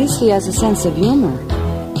 At least he has a sense of humor.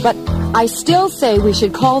 But I still say we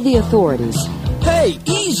should call the authorities. Hey,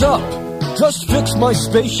 ease up! Just fix my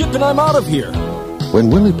spaceship and I'm out of here. When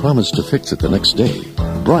Willie promised to fix it the next day,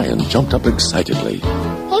 Brian jumped up excitedly.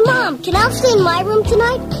 Hey, Mom, can Alf stay in my room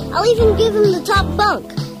tonight? I'll even give him the top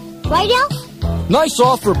bunk. Right, Alf? Nice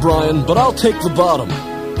offer, Brian, but I'll take the bottom.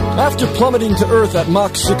 After plummeting to Earth at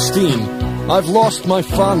Mach 16, I've lost my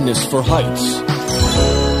fondness for heights.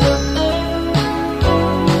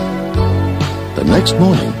 The next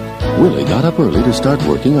morning, Willie got up early to start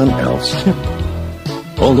working on Alf's ship.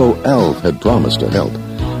 Although Alf had promised to help,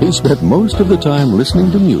 he spent most of the time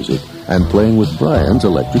listening to music and playing with Brian's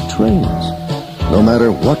electric trains. No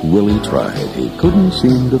matter what Willie tried, he couldn't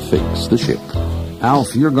seem to fix the ship.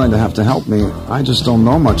 Alf, you're going to have to help me. I just don't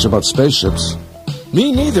know much about spaceships.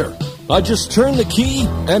 Me neither. I just turn the key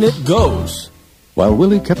and it goes. While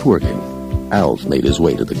Willie kept working, Alf made his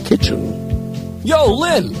way to the kitchen. Yo,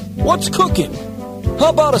 Lynn, what's cooking? How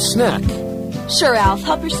about a snack? Sure, Alf.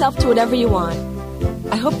 Help yourself to whatever you want.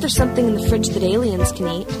 I hope there's something in the fridge that aliens can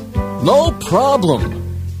eat. No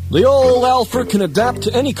problem. The old Alfer can adapt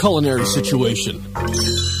to any culinary situation.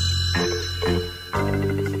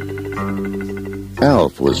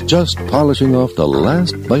 Alf was just polishing off the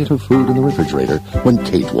last bite of food in the refrigerator when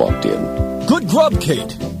Kate walked in. Good grub,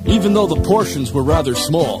 Kate, even though the portions were rather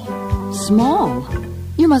small. Small?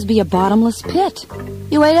 You must be a bottomless pit.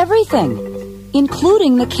 You ate everything,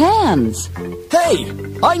 including the cans. Hey,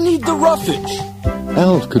 I need the roughage.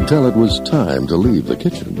 Alf could tell it was time to leave the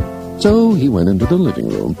kitchen. So he went into the living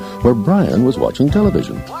room where Brian was watching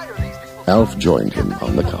television. Alf joined him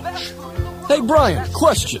on the couch. Hey, Brian,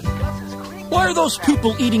 question. Why are those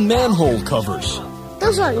people eating manhole covers?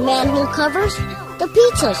 Those aren't manhole covers. They're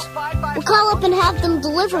pizzas. We'll call up and have them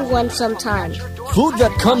deliver one sometime. Food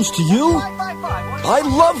that comes to you? I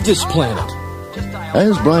love this planet.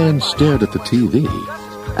 As Brian stared at the TV,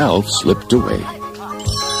 Alf slipped away.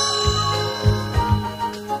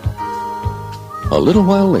 A little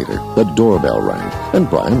while later, the doorbell rang, and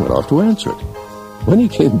Brian went off to answer it. When he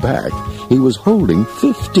came back, he was holding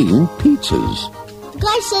 15 pizzas. The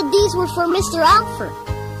guy said these were for Mr.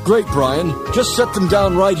 Alfred. Great, Brian. Just set them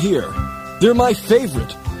down right here. They're my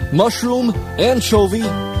favorite. Mushroom, anchovy,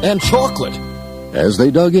 and chocolate. As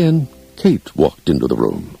they dug in, Kate walked into the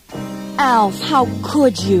room. Alf, how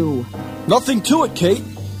could you? Nothing to it, Kate.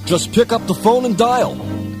 Just pick up the phone and dial.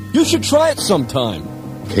 You should try it sometime.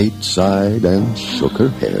 Kate sighed and shook her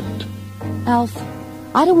head. Alf,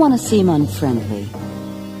 I don't want to seem unfriendly,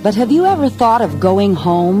 but have you ever thought of going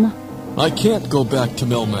home? I can't go back to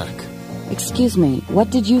Melmac. Excuse me, what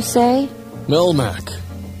did you say? Melmac.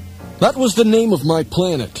 That was the name of my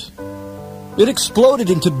planet. It exploded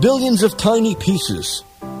into billions of tiny pieces.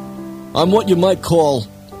 I'm what you might call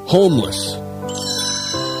homeless.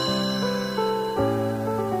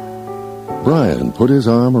 Brian put his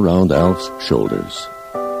arm around Alf's shoulders.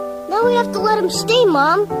 Now we have to let him stay,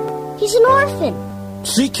 Mom. He's an orphan.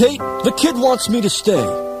 See, Kate? The kid wants me to stay.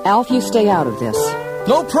 Alf, you stay out of this.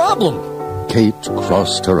 No problem. Kate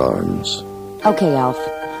crossed her arms. Okay, Alf.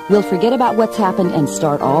 We'll forget about what's happened and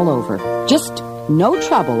start all over. Just no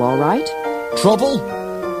trouble, all right? Trouble?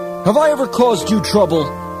 Have I ever caused you trouble?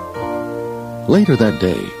 Later that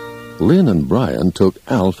day, Lynn and Brian took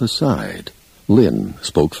Alf aside. Lynn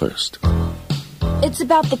spoke first. It's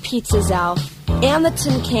about the pizzas, Alf. And the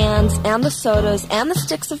tin cans, and the sodas, and the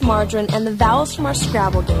sticks of margarine, and the vowels from our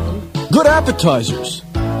Scrabble game. Good appetizers.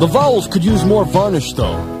 The vowels could use more varnish,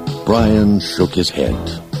 though. Brian shook his head.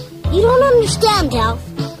 You don't understand, Alf.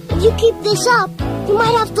 If you keep this up, you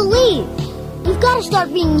might have to leave. You've got to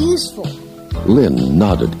start being useful. Lynn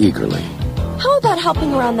nodded eagerly. How about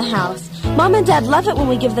helping around the house? Mom and Dad love it when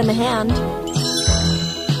we give them a hand.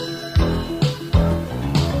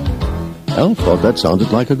 Alf thought that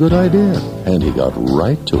sounded like a good idea, and he got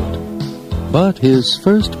right to it. But his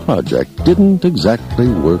first project didn't exactly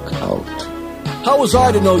work out. How was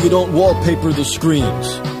I to know you don't wallpaper the screens?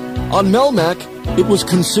 On Melmac, it was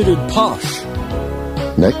considered posh.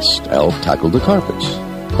 Next, Alf tackled the carpets,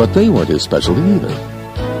 but they weren't his specialty either.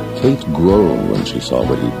 Kate groaned when she saw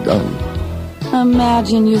what he'd done.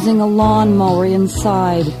 Imagine using a lawnmower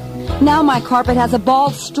inside. Now my carpet has a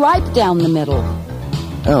bald stripe down the middle.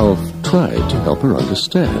 Alf tried to help her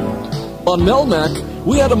understand. On Melmac,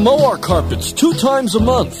 we had to mow our carpets 2 times a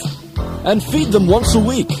month and feed them once a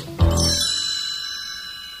week.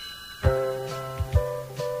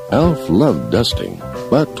 Alf loved dusting,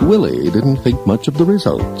 but Willie didn't think much of the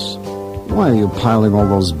results. Why are you piling all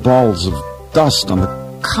those balls of dust on the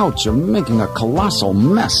couch? You're making a colossal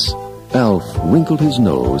mess. Alf wrinkled his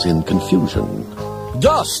nose in confusion.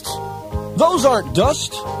 Dust? Those aren't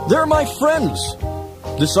dust. They're my friends.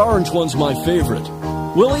 This orange one's my favorite.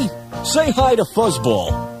 Willie, say hi to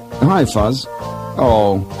Fuzzball. Hi, Fuzz.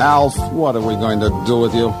 Oh, Alf, what are we going to do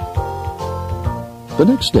with you? The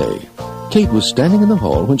next day, Kate was standing in the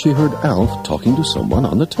hall when she heard Alf talking to someone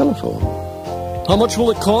on the telephone. How much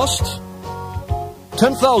will it cost?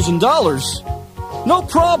 $10,000? No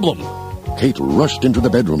problem. Kate rushed into the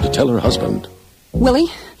bedroom to tell her husband. Willie,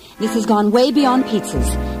 this has gone way beyond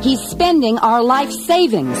pizzas. He's spending our life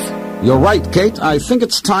savings. You're right, Kate. I think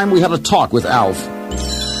it's time we had a talk with Alf.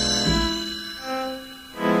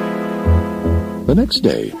 The next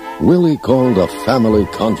day, Willie called a family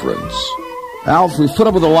conference. Alf, we've put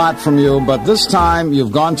up with a lot from you, but this time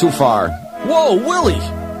you've gone too far. Whoa, Willie!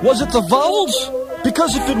 Was it the vowels?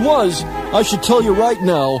 Because if it was, I should tell you right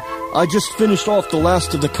now, I just finished off the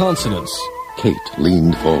last of the consonants. Kate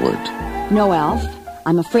leaned forward. No, Alf.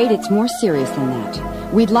 I'm afraid it's more serious than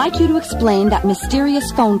that. We'd like you to explain that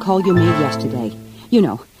mysterious phone call you made yesterday. You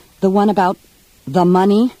know, the one about the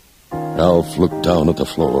money. Alf looked down at the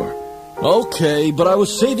floor. Okay, but I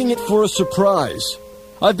was saving it for a surprise.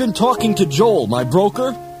 I've been talking to Joel, my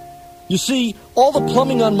broker. You see, all the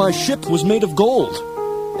plumbing on my ship was made of gold.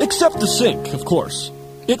 Except the sink, of course.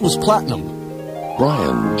 It was platinum.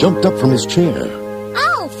 Brian jumped up from his chair.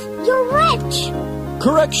 Alf, you're rich.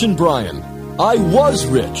 Correction, Brian. I was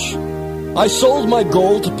rich. I sold my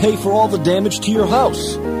gold to pay for all the damage to your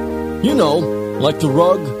house. You know, like the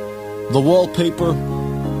rug, the wallpaper,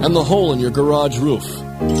 and the hole in your garage roof.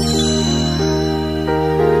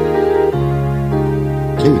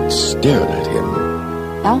 Kate stared at him.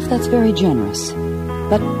 Alf, that's very generous.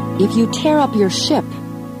 But if you tear up your ship,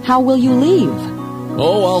 how will you leave?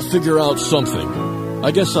 Oh, I'll figure out something.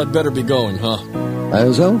 I guess I'd better be going, huh?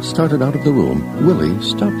 As Elf started out of the room, Willie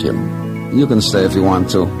stopped him. You can stay if you want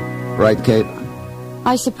to. Right, Kate?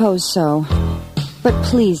 I suppose so. But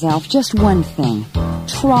please, Alf, just one thing.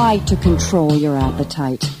 Try to control your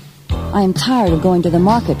appetite. I am tired of going to the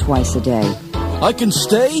market twice a day. I can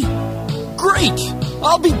stay? Great!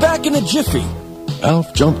 I'll be back in a jiffy.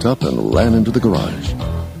 Alf jumped up and ran into the garage.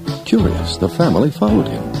 Curious, the family followed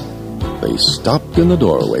him. They stopped in the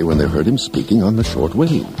doorway when they heard him speaking on the short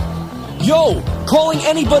wave. Yo! Calling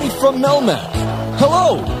anybody from Melmac.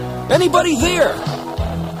 Hello! Anybody there?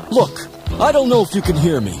 Look, I don't know if you can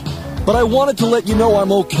hear me, but I wanted to let you know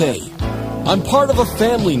I'm okay. I'm part of a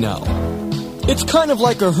family now. It's kind of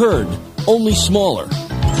like a herd, only smaller.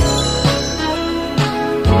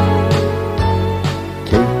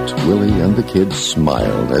 Kate, Willie, and the kids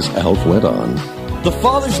smiled as Alf went on. The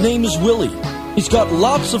father's name is Willie. He's got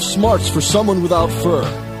lots of smarts for someone without fur.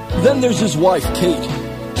 Then there's his wife, Kate.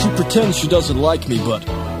 She pretends she doesn't like me, but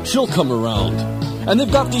she'll come around. And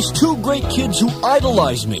they've got these two great kids who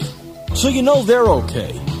idolize me. So you know they're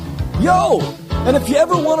okay. Yo! And if you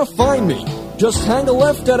ever want to find me, just hang a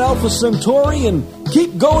left at Alpha Centauri and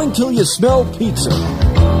keep going till you smell pizza.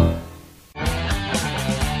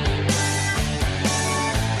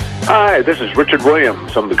 Hi, this is Richard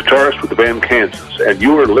Williams. I'm the guitarist with the band Kansas, and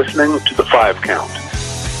you are listening to The 5 Count.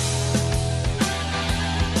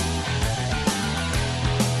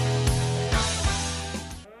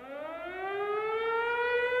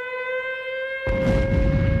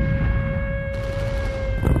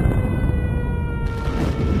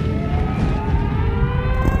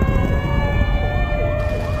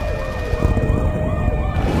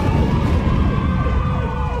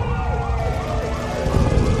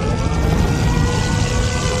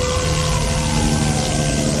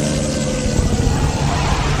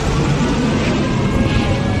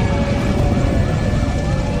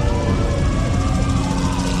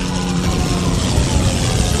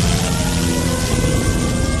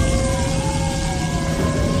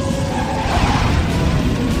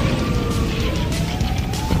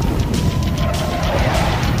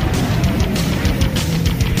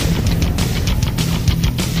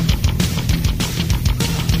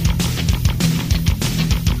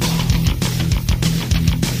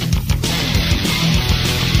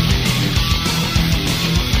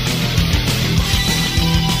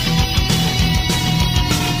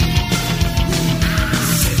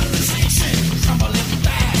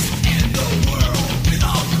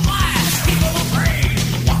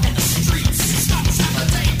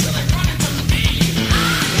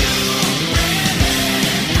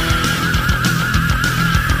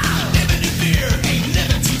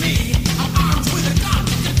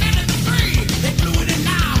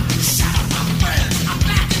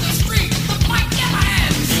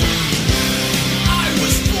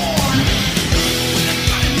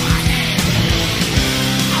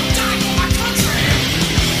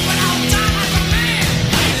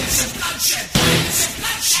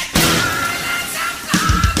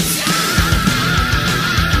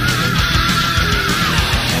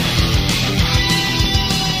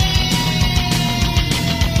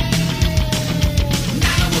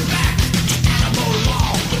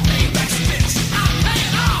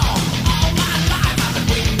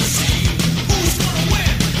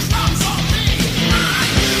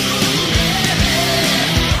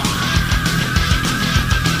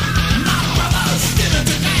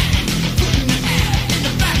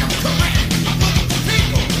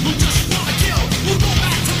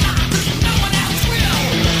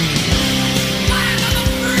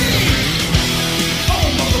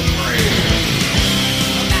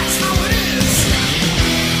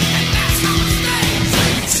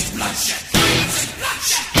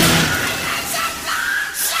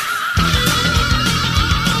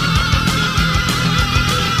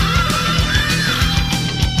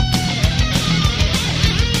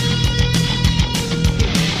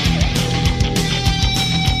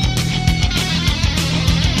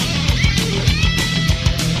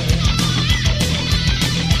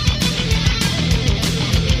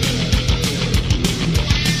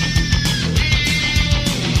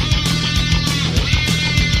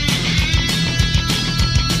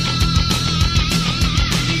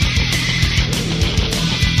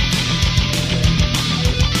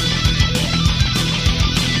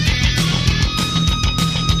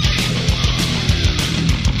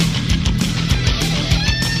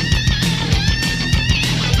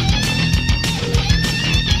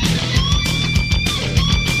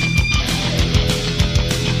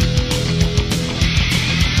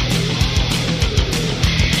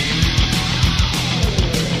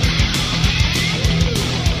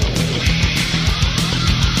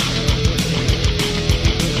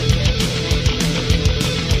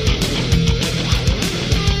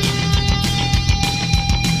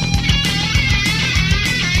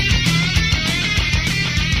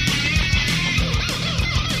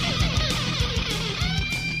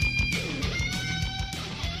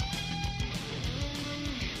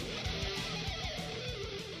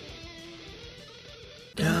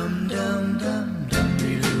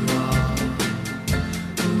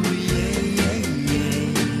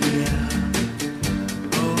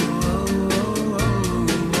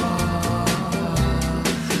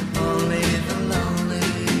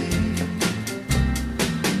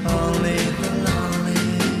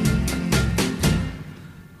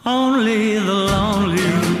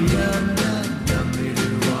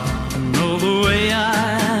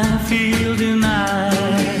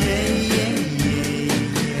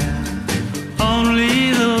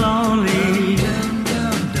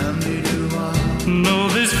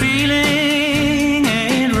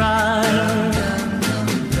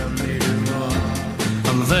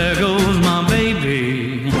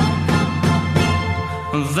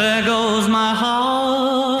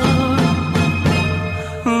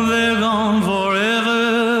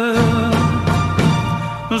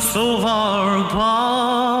 so far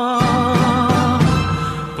apart,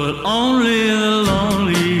 but only the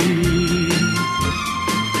lonely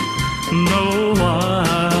know why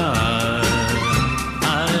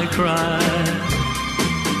I cry.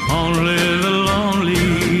 Only the lonely.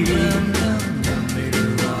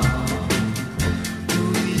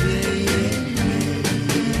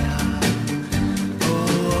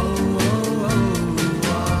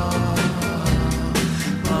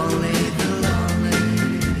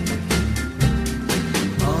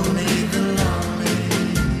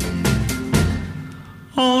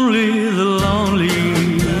 Only the lonely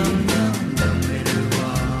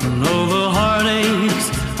know the heartaches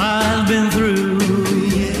I've been through.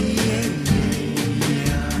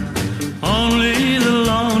 Only the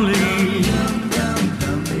lonely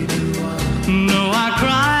know I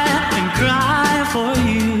cry and cry for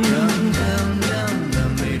you.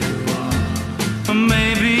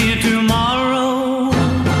 Maybe tomorrow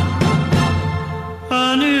a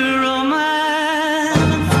new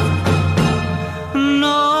romance.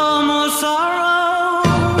 No more sorrow,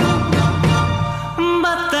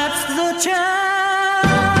 but that's the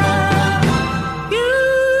chance you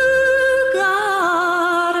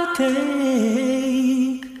gotta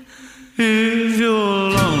take. If you're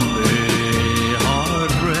lonely,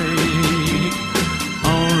 heartbreak,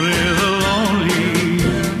 only the lonely.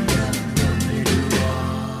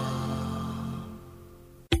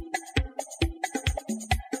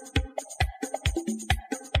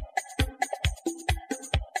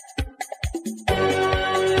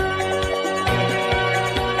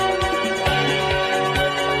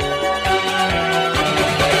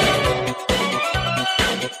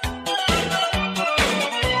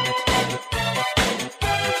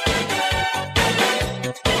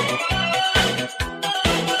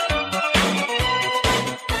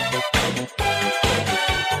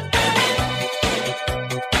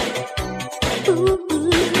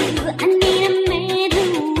 I need a man who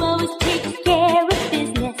always takes care of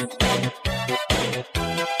business.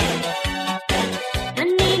 I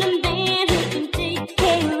need a man who can take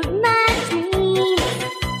care of my dreams.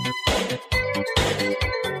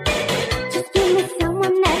 Just give me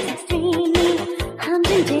someone that's extremely armed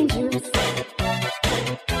and dangerous.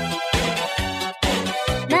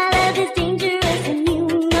 My love is dangerous and you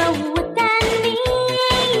know what that means.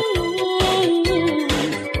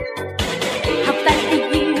 How fast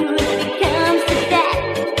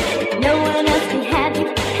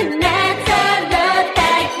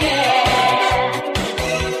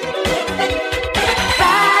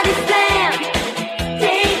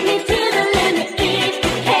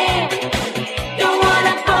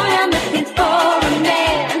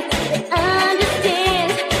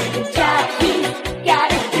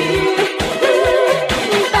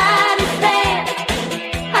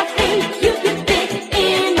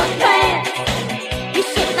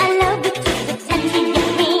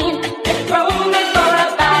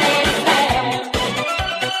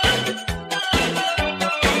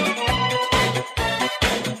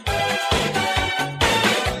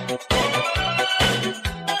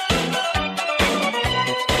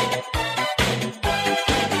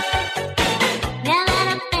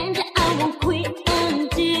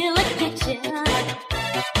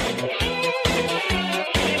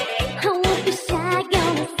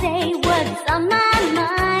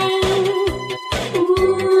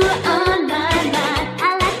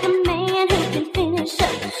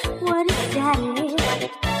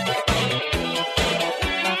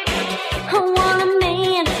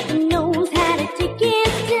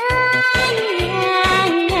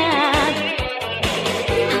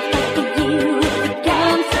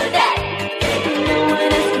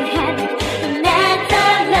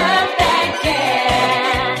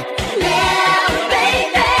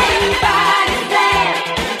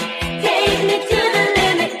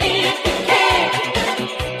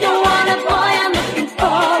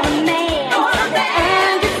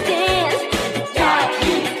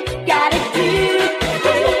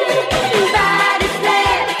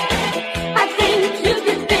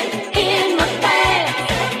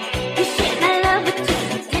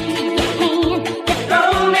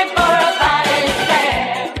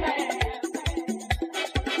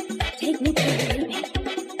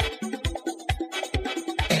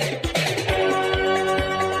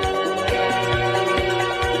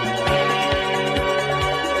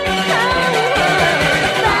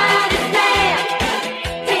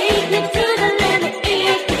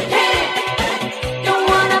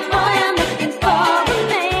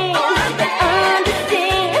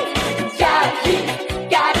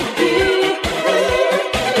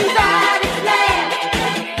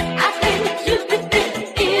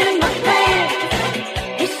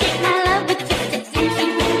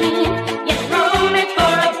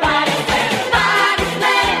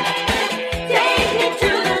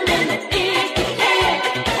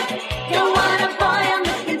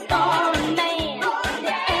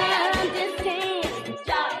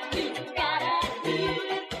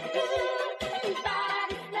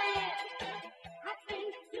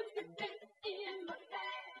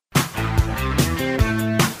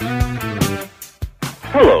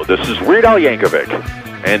This is Weird Al Yankovic,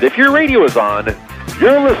 and if your radio is on,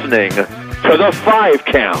 you're listening to the 5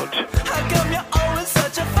 Count.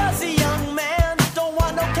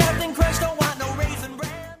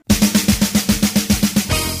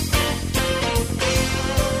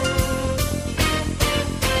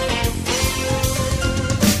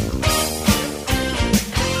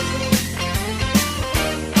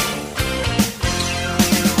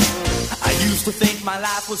 I used to think my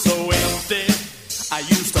life was so empty. I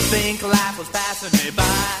used to think life was passing me by.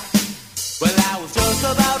 Well, I was just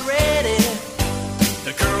about ready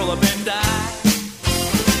to curl up and die.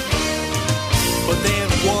 But then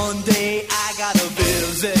one day I got a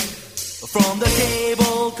visit from the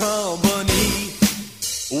cable company.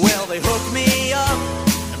 Well, they hooked me up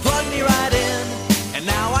and plugged me right in. And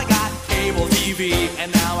now I got cable TV.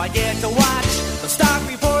 And now I get to watch the stock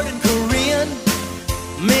report in Korean.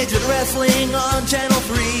 Midget wrestling on Channel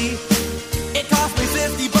 3. It cost me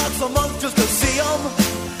 $50 a month just to see them.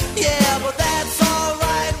 Yeah, but that's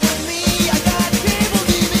alright with me. I got cable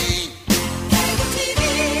TV. Cable TV.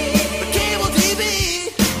 Cable TV.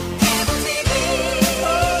 Cable TV.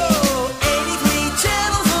 Oh, 83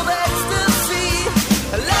 channels of ecstasy.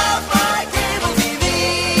 I love my cable TV.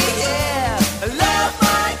 Yeah, I love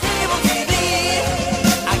my cable TV.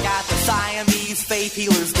 I got the Siamese Faith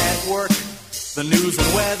Healers Network. The news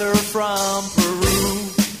and weather from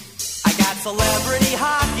Peru. I got celebrity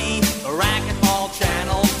hockey, a racquetball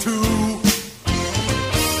channel 2.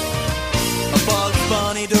 A Bugs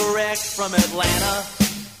Bunny direct from Atlanta.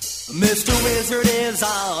 Mr. Wizard is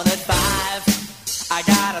on at 5. I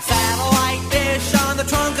got a satellite dish on the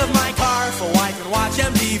trunk of my car so I can watch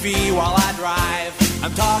MTV while I drive.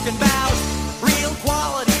 I'm talking about real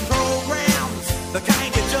quality programs, the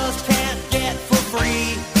kind you just can't get for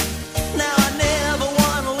free. Now I never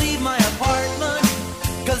want to leave my apartment,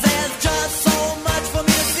 'cause there's just so much for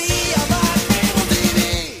me to see. I got cable TV.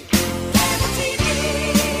 Cable TV.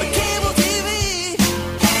 Cable TV.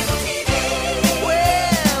 Cable TV.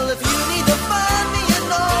 Well, if you need to find me, you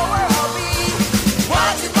know where I'll be.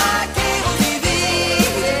 Watching my cable TV.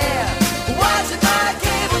 Yeah. Watching my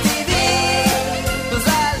cable TV. 'Cause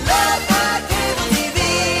I love my cable TV.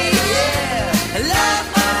 Yeah. I love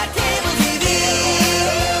my cable TV.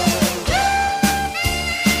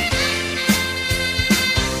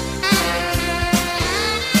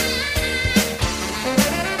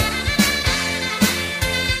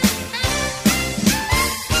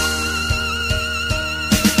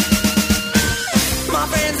 My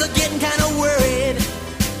friends are getting kind of worried.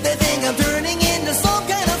 They think I'm turning into some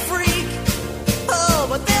kind of freak. Oh,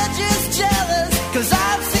 but they're just jealous, 'cause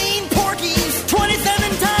I've seen Porky's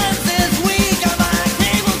 27 times this week. I'm on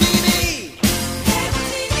cable TV. Cable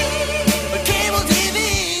TV. Cable TV.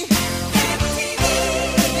 Cable TV.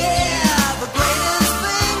 Yeah, the greatest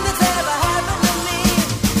thing that's ever happened to me.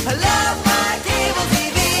 I love my cable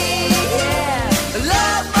TV. Yeah, I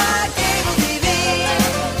love my cable TV.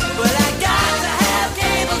 But I got to have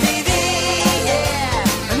cable TV.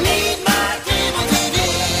 Yeah, I need my cable TV.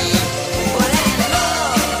 But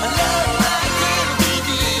I love my cable TV.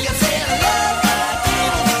 I said I love my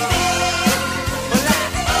cable TV. But I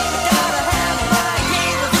gotta have my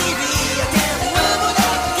cable TV. I can't live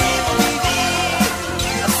without cable TV.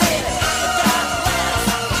 I said I gotta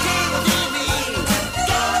have cable TV.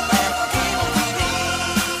 Gotta have cable TV.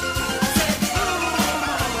 I said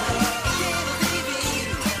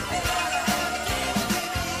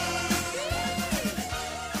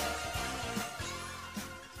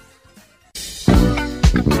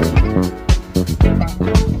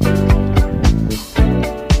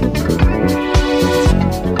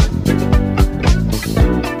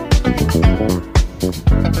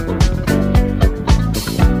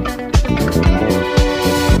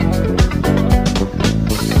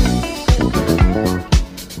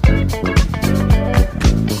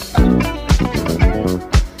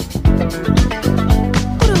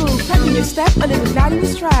Cracking your step, a little glide in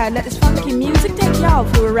your stride. Let this funky music take y'all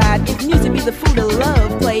for a ride. If music be the food of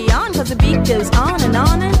love, play on, 'cause the beat goes on and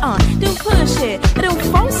on and on. Don't push it, don't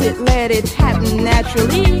force it, let it happen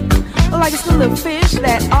naturally. Like a school of fish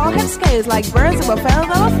that all have scales, like birds of a feather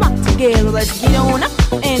that all flock together. Let's get on up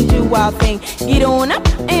and do our thing. Get on up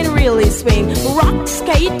and really swing. Rock,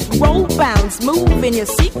 skate, roll, bounce, move in your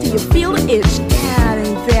seat till you feel the itch. God,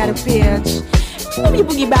 ain't that a bitch? Move your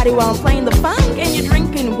boogie body while I'm playing the funk, and you're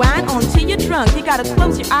drinking wine until you're drunk. You gotta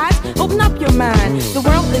close your eyes, open up your mind. The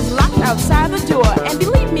world is locked outside the door, and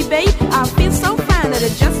believe me, babe, I feel so fine that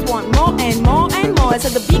I just want more and more and more. I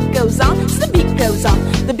said the beat goes on, so the beat goes on.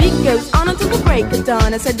 The beat goes on until the break of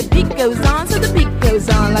dawn. I said the beat goes on, so the beat goes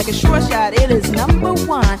on. Like a short shot, it is number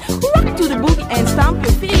one. Rock to the boogie and stomp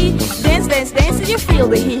your feet. feel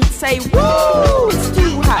the heat. Say, woo, it's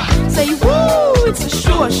too hot. Say, woo, it's a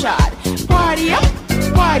sure shot. Party up,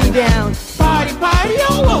 party down. Party, party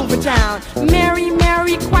all over town. Mary,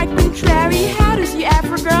 Mary, quite contrary. How does your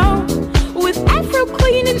afro go? With afro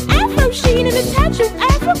clean and afro sheen and a touch of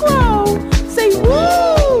afro glow. Say,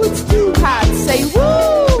 woo, it's too hot. Say,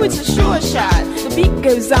 woo, it's a sure shot. The beat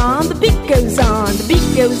goes on, the beat goes on, the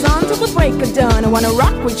beat goes on till the break of dawn. I wanna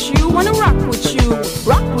rock with you, wanna rock with you,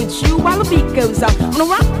 rock with you while the beat goes on. Wanna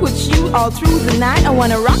rock with you all through the night. I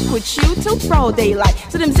wanna rock with you till broad daylight.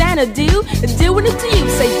 So them Xana doing it to you.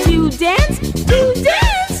 Say, do dance, do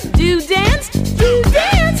dance, do dance, do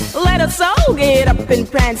dance. Let us all get up and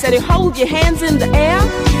prance. Said you hold your hands in the air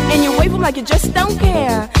and you wave them like you just don't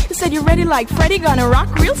care. You said you're ready like Freddie, gonna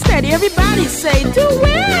rock real steady. Everybody say, do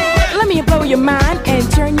it. Let me blow your mind and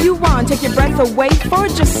turn you on. Take your breath away for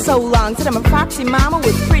just so long. Said I'm a foxy mama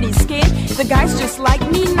with pretty skin. The guys just like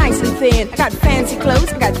me, nice and thin. I got fancy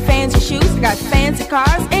clothes, I got fancy shoes, I got fancy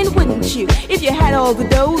cars, and wouldn't you? If you had all the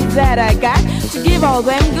dough that I got to give all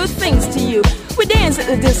them good things to you. We dance at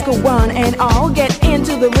the disco one and all. Get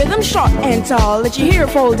into the rhythm, short and tall. Let your hair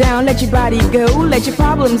fall down, let your body go. Let your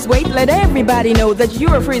problems wait, let everybody know that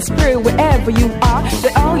you're a free spirit wherever you are.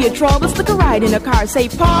 That all your troubles, look a ride in a car. Say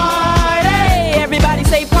party, everybody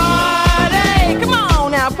say party. Come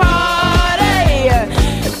on now, party.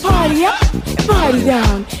 Party up, party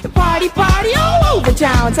down. Party, party all over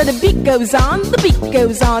town. So the beat goes on, the beat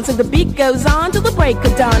goes on. So the beat goes on till the break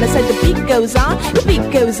of dawn. I said the beat goes on, the beat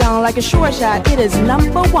goes on. Like a sure shot, it is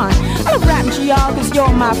number one. I love rapping to y'all cause you're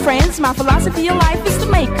my friends. My philosophy of life is to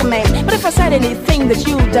make a man. But if I said anything that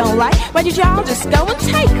you don't like, why did y'all just go and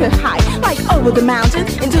take a hike? Like over the mountain,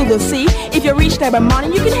 into the sea. If you reach there by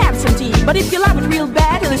morning, you can have some tea. But if you love it real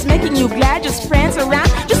bad and it's making you glad, just prance around,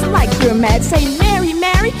 just like you're mad. Say, Mary,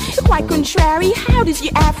 Mary, quite contrary. How does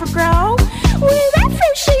your afro grow? With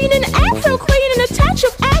afro sheen and afro clean and a touch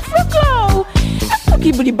of afro glow.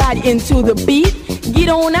 Keep your body into the beat. Get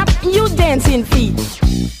on up, you dancing feet.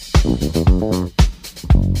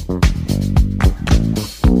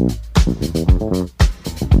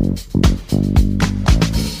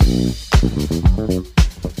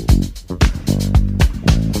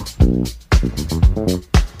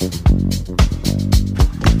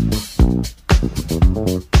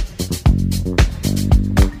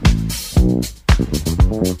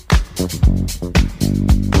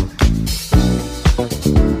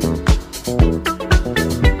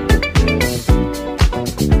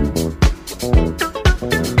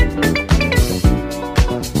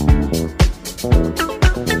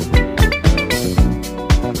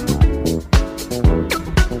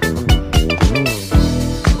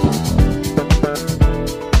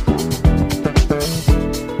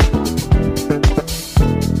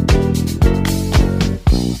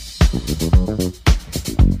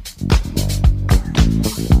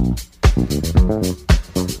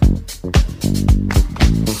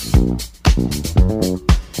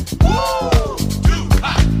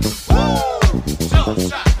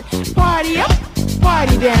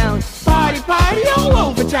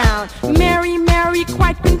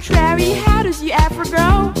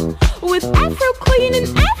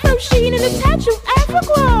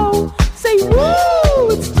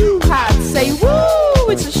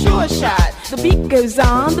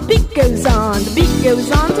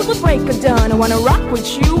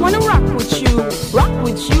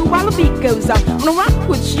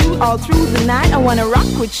 All through the night, I wanna rock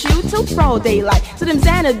with you till broad daylight. So them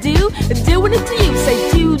Xana doing it to you.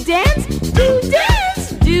 Say, do dance, do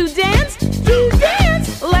dance, do dance, do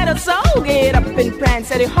dance. Let us all get up and prance.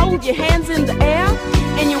 Said you hold your hands in the air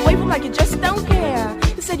and you wave them like you just don't care.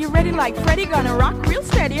 You said you're ready like Freddie, gonna rock real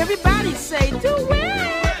steady. Everybody say, do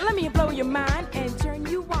it. Let me blow your mind and turn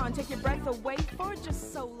you on. Take your breath away for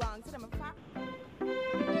just so long. So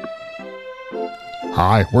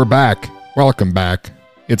Hi, we're back. Welcome back.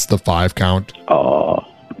 It's the 5 count. Oh,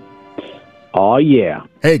 yeah.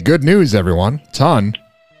 Hey, good news, everyone. Ton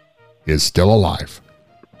is still alive.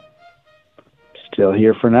 Still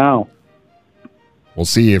here for now. We'll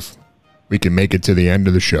see if we can make it to the end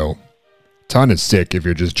of the show. Ton is sick. If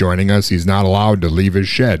you're just joining us, he's not allowed to leave his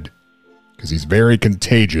shed because he's very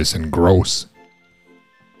contagious and gross.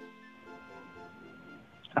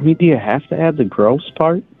 I mean, do you have to add the gross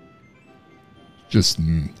part? Just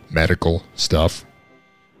medical stuff.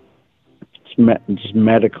 Just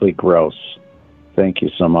medically gross. Thank you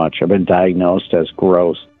so much. I've been diagnosed as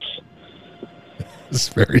gross. It's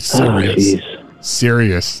very serious.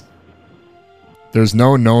 Serious. There's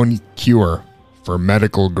no known cure for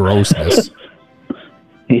medical grossness.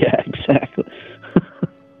 Yeah, exactly.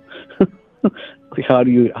 Like, how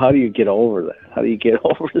do you get over that? How do you get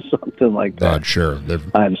over something like that? Not sure.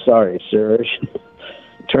 I'm sorry, sir.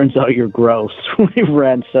 Turns out you're gross. We've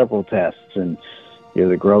ran several tests, and you're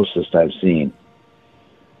the grossest I've seen.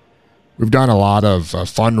 We've done a lot of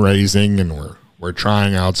fundraising, and we're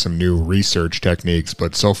trying out some new research techniques,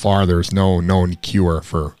 but so far there's no known cure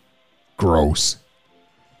for gross.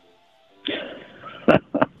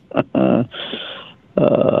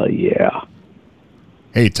 Yeah.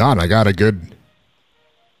 Hey, Ton, I got a good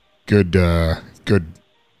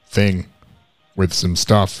thing with some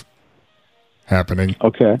stuff happening.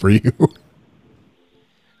 Okay. For you.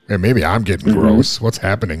 Hey, maybe I'm getting gross. What's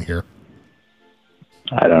happening here?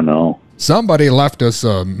 I don't know. Somebody left us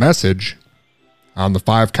a message on the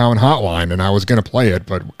 5-count hotline, and I was going to play it,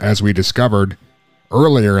 but as we discovered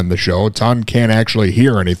earlier in the show, Ton can't actually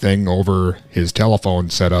hear anything over his telephone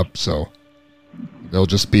setup, so there'll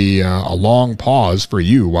just be a long pause for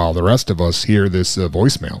you while the rest of us hear this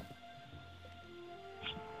voicemail.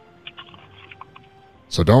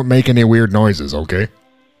 So don't make any weird noises, okay?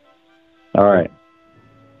 All right.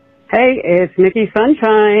 Hey, it's Nikki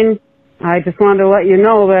Sunshine. I just wanted to let you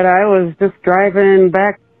know that I was just driving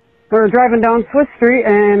down Swiss Street,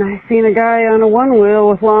 and I seen a guy on a one-wheel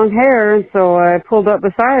with long hair, and so I pulled up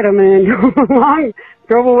beside him and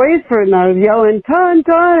drove away for it, and I was yelling, "Ton,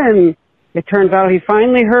 Ton!" It turns out he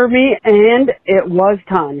finally heard me, and it was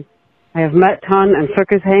Ton. I have met Ton and shook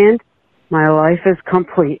his hand. My life is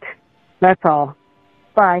complete. That's all.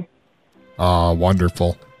 Bye.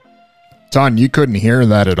 Wonderful. Ton, you couldn't hear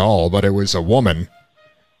that at all, but it was a woman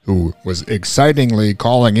who was excitingly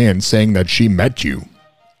calling in saying that she met you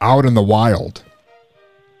out in the wild.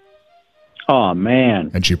 Oh,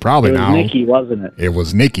 man. And she probably it was now... Nikki, wasn't it? It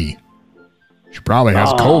was Nikki. She probably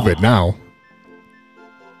has COVID now.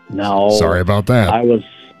 No. Sorry about that. I was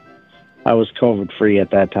COVID-free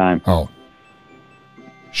at that time. Oh.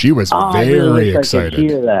 She was very I really wish excited. I could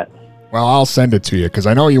hear that. Well, I'll send it to you, because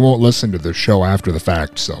I know you won't listen to the show after the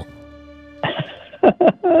fact, so...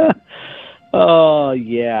 Oh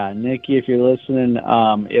yeah, Nikki, if you're listening,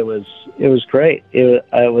 it was great. It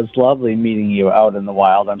was lovely meeting you out in the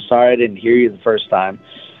wild. I'm sorry I didn't hear you the first time.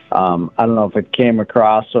 I don't know if it came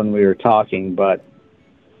across when we were talking, but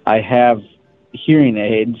I have hearing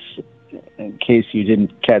aids. In case you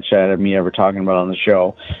didn't catch that of me ever talking about it on the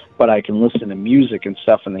show, but I can listen to music and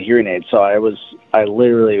stuff in the hearing aid. So I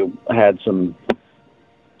literally had some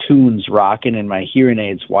tunes rocking in my hearing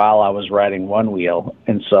aids while I was riding one wheel,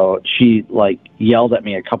 and so she yelled at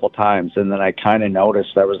me a couple times, and then I kind of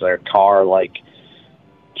noticed there was a car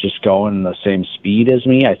just going the same speed as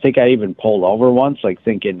me. I think I even pulled over once,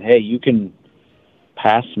 thinking, hey, you can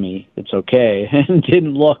pass me, it's okay, and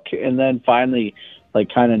didn't look, and then finally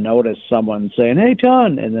kind of noticed someone saying, hey,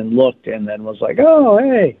 Ton, and then looked, and then was like, oh,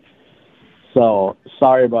 hey. So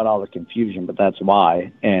sorry about all the confusion, but that's why,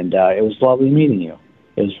 and it was lovely meeting you.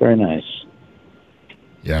 It was very nice.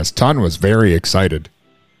 Yes, Ton was very excited.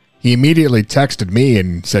 He immediately texted me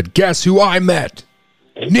and said, guess who I met?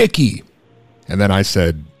 Nikki. And then I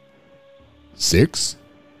said, 6?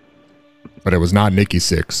 But it was not Nikki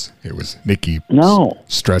 6. It was Nikki. No.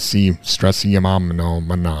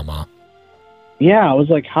 Stressiamanama. Yeah, I was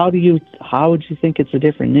like, how would you think it's a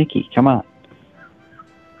different Nikki? Come on.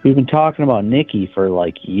 We've been talking about Nikki for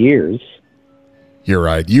years. You're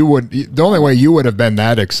right. The only way you would have been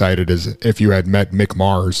that excited is if you had met Mick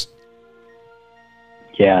Mars.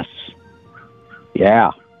 Yes. Yeah.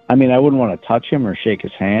 I mean, I wouldn't want to touch him or shake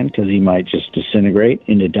his hand because he might just disintegrate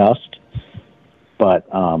into dust. But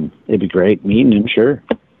it'd be great meeting him, sure.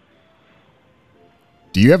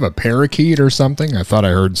 Do you have a parakeet or something? I thought I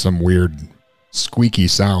heard some weird squeaky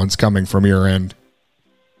sounds coming from your end.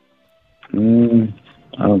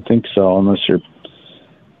 I don't think so, unless you're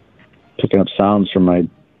picking up sounds from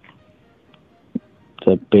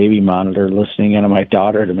the baby monitor, listening in on my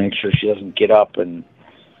daughter to make sure she doesn't get up and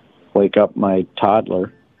wake up my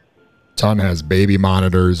toddler. Ton has baby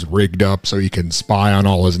monitors rigged up so he can spy on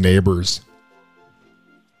all his neighbors.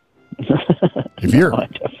 No, I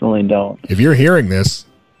definitely don't. If you're hearing this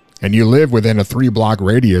and you live within a 3-block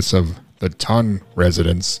radius of the Ton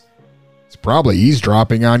residence, it's probably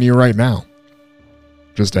eavesdropping on you right now.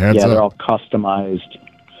 Just a heads up. Yeah, they're all customized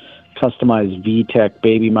VTech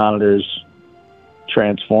baby monitors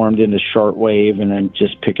transformed into shortwave and then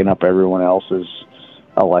just picking up everyone else's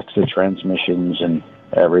Alexa transmissions and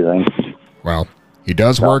everything. Well, he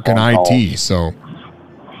does work in IT, so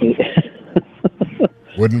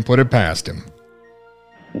wouldn't put it past him.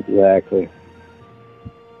 Exactly.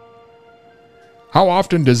 How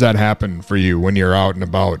often does that happen for you when you're out and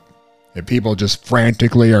about? If people just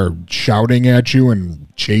frantically are shouting at you and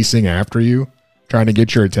chasing after you, trying to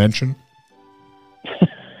get your attention?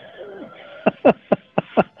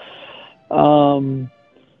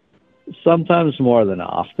 Sometimes more than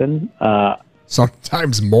often.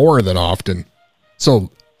 Sometimes more than often.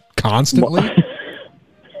 So, constantly?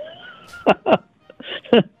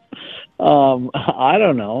 I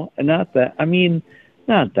don't know. Not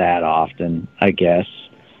that often, I guess.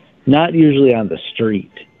 Not usually on the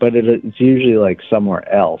street, but it's usually like somewhere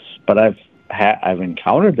else. But I've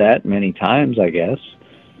encountered that many times, I guess.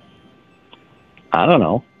 I don't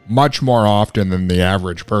know. Much more often than the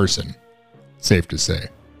average person, safe to say.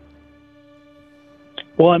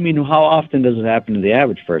 Well, I mean, how often does it happen to the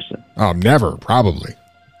average person? Never, probably.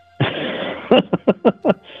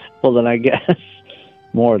 Well, then I guess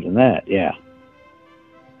more than that, yeah.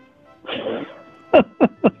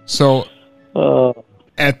 So,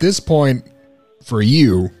 at this point, for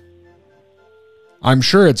you, I'm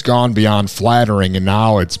sure it's gone beyond flattering, and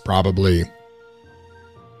now it's probably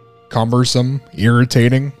cumbersome,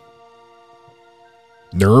 irritating,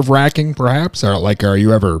 nerve-wracking, perhaps? Are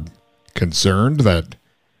you ever concerned that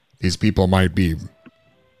these people might be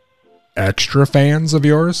extra fans of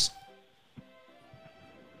yours?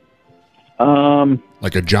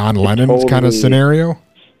 Like a John Lennon kind of scenario?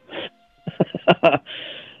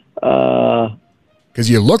 Because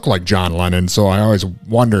you look like John Lennon, so I always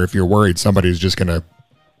wonder if you're worried somebody's just going to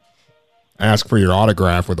ask for your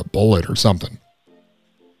autograph with a bullet or something.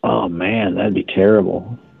 Oh, man, that'd be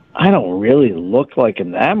terrible. I don't really look like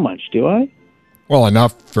him that much, do I? Well,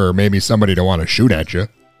 enough for maybe somebody to want to shoot at you.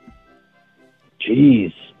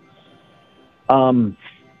 Jeez.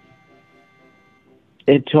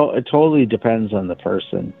 It totally depends on the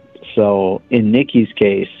person. So in Nikki's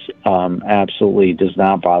case, absolutely does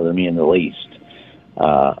not bother me in the least.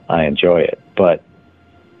 I enjoy it, but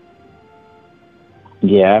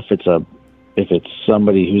yeah, if it's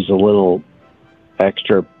somebody who's a little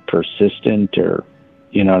extra persistent, or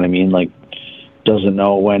you know what I mean, like doesn't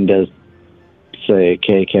know when to say,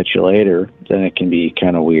 "Okay, catch you later," then it can be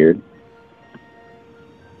kind of weird.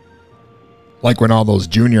 Like when all those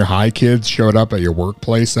junior high kids showed up at your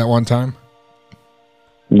workplace that one time?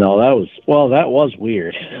 No, that was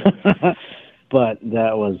weird. But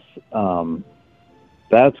that was,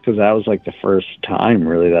 that's because that was like the first time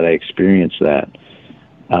really that I experienced that.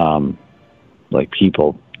 Like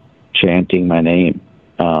people chanting my name.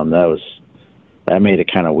 That made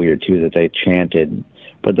it kind of weird too, that they chanted.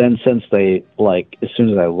 But then since they, like, as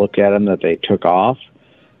soon as I looked at them that they took off,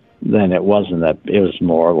 then it wasn't that, it was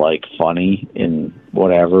more like funny and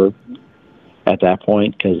whatever at that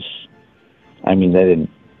point, because I mean they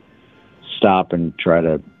didn't stop and try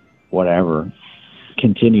to whatever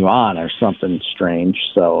continue on or something strange,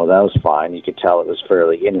 so that was fine. You could tell it was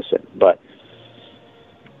fairly innocent. But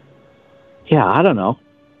yeah, I don't know,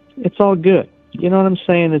 it's all good, you know what I'm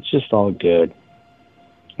saying? It's just all good.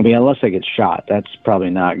 I mean, unless I get shot, that's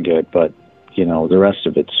probably not good, but you know, the rest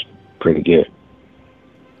of it's pretty good.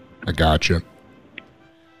 I gotcha.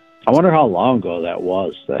 I wonder how long ago that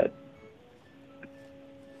was that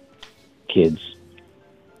kids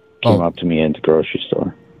came up to me at the grocery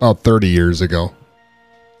store. About 30 years ago,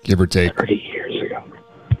 give or take. 30 years ago.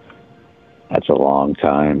 That's a long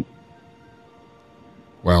time.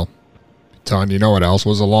 Well, Ton, you know what else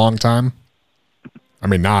was a long time? I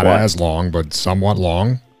mean, not as long, but somewhat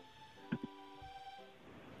long.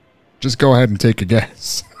 Just go ahead and take a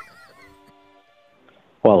guess.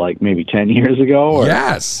 Well, like maybe 10 years ago? Or?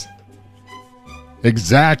 Yes.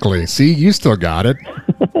 Exactly. See, you still got it.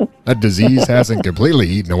 That disease hasn't completely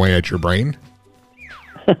eaten away at your brain.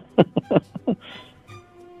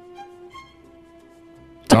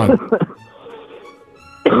 Done.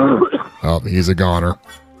 Oh, he's a goner.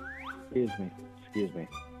 Excuse me.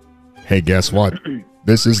 Hey, guess what?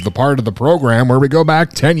 This is the part of the program where we go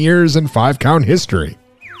back 10 years in 5-count history.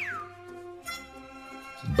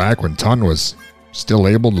 Back when Ton was still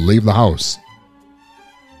able to leave the house.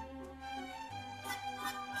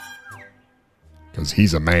 Because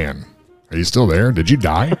he's a man. Are you still there? Did you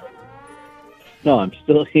die? No, I'm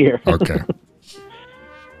still here. Okay.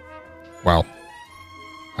 Well,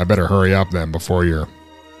 I better hurry up then before you're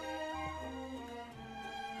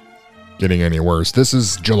getting any worse. This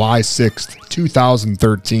is July 6th,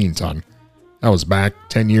 2013, Ton. That was back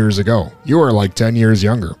 10 years ago. You were like 10 years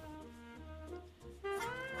younger.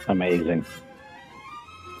 Amazing.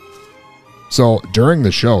 So during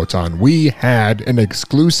the show, Ton, we had an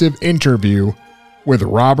exclusive interview with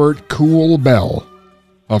Robert Cool Bell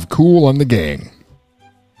of Kool and the Gang.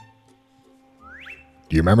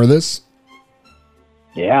 Do you remember this?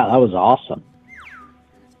 Yeah, that was awesome.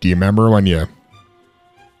 Do you remember when you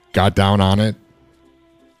got down on it?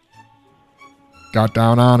 Got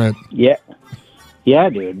down on it? Yeah. Yeah,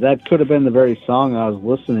 dude, that could have been the very song I was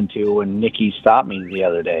listening to when Nikki stopped me the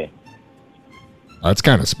other day. That's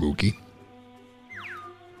kind of spooky.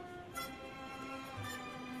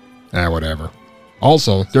 Whatever.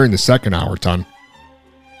 Also, during the second hour, Ton,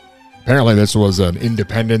 apparently this was an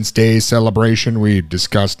Independence Day celebration. We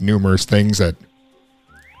discussed numerous things that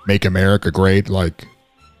make America great, like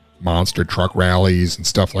monster truck rallies and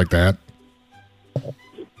stuff like that.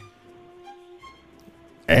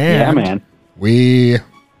 And yeah, man. We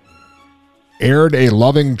aired a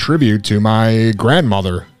loving tribute to my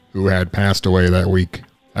grandmother who had passed away that week.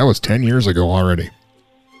 That was 10 years ago already.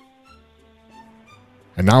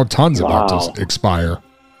 And now Ton's about to expire.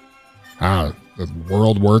 The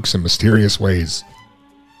world works in mysterious ways.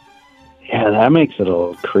 Yeah, that makes it a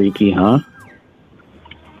little creepy, huh?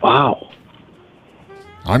 Wow.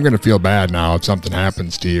 I'm going to feel bad now if something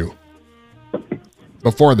happens to you.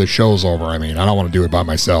 Before the show's over, I mean. I don't want to do it by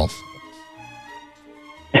myself.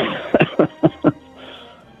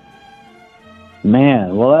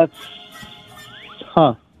 Man, well, that's...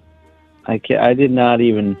 Huh. I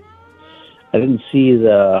didn't see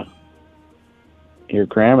your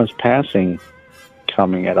grandma's passing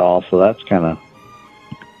coming at all, so that's kind of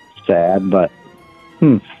sad, but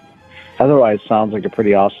otherwise sounds like a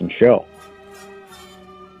pretty awesome show.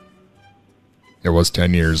 It was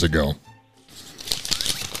 10 years ago.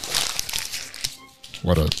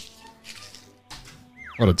 What a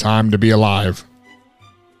time to be alive.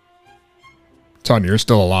 Ton, you're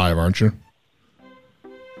still alive, aren't you?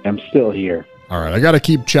 I'm still here. All right, I got to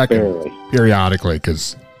keep checking periodically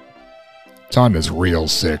because Ton is real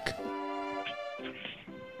sick.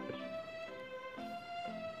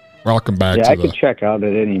 Welcome back to I could check out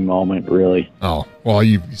at any moment, really. Oh, well,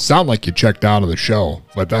 you sound like you checked out of the show,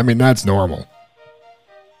 but I mean, that's normal.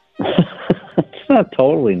 It's not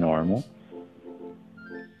totally normal.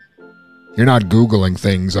 You're not Googling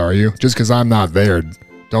things, are you? Just because I'm not there,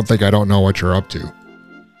 don't think I don't know what you're up to.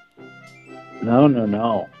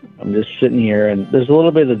 No. I'm just sitting here, and there's a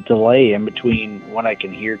little bit of delay in between when I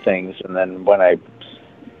can hear things and then when I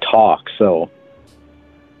talk, so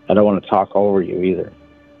I don't want to talk over you either.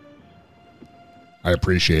 I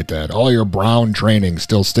appreciate that. All your Brown training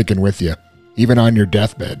still sticking with you, even on your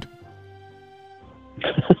deathbed.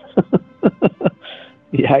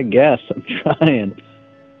 Yeah, I guess. I'm trying.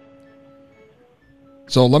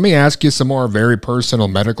 So let me ask you some more very personal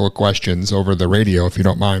medical questions over the radio, if you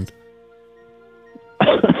don't mind.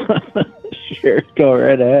 Sure, go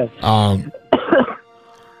right ahead.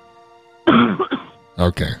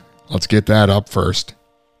 Okay, let's get that up first.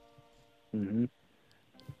 Mm-hmm.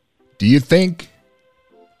 Do you think...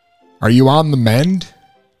 Are you on the mend?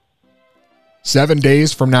 7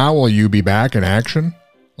 days from now, will you be back in action?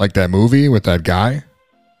 Like that movie with that guy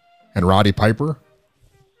and Roddy Piper?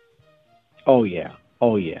 Oh, yeah.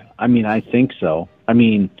 I mean, I think so. I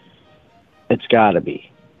mean, it's got to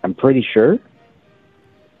be. I'm pretty sure.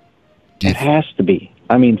 It has to be.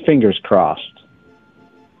 I mean, fingers crossed.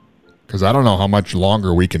 Because I don't know how much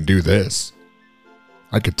longer we can do this.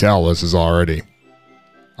 I could tell this is already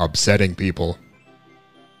upsetting people.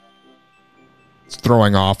 It's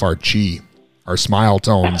throwing off our chi. Our smile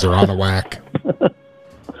tones are out of whack.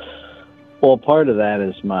 Well, part of that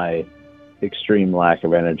is my extreme lack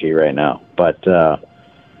of energy right now. But, I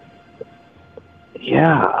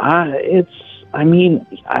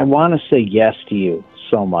want to say yes to you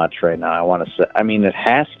so much right now. It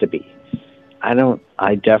has to be.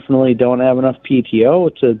 I definitely don't have enough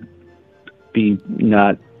PTO to be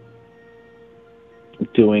not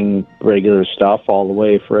doing regular stuff all the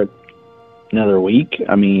way for another week.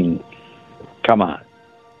 I mean, come on.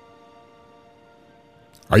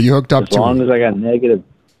 Are you hooked up as long as I got negative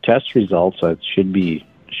test results, I should be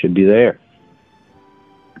there.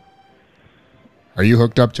 Are you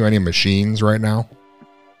hooked up to any machines right now?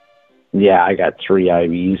 Yeah, I got 3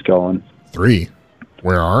 IVs going. 3?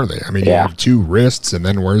 Where are they? I mean, you have 2 wrists, and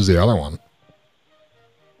then where's the other one?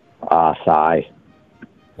 Thigh.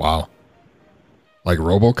 Wow. Like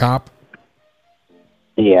RoboCop?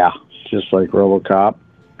 Yeah, just like RoboCop.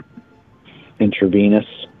 Intravenous.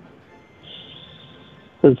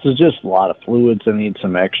 This is just a lot of fluids. I need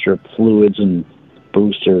some extra fluids and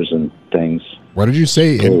boosters and things. What did you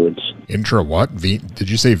say? Fluids. Intra what? Did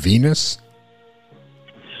you say Venus?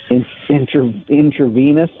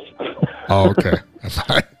 Intravenous. Oh, okay.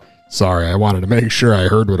 Sorry, I wanted to make sure I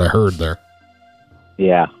heard what I heard there.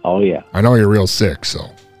 Yeah. Oh, yeah. I know you're real sick,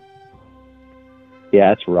 so.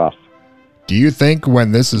 Yeah, it's rough. Do you think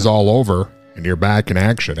when this is all over and you're back in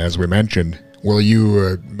action, as we mentioned, will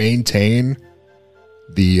you maintain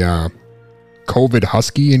the COVID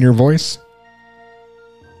husky in your voice?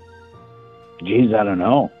 Geez, I don't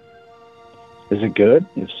know. Is it good?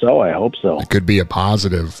 If so, I hope so. It could be a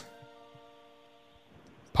positive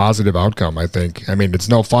outcome, I think. I mean, it's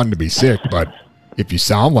no fun to be sick, but if you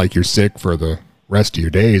sound like you're sick for the rest of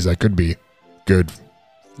your days, that could be good,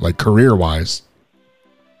 like career-wise.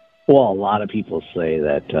 Well, a lot of people say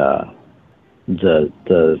that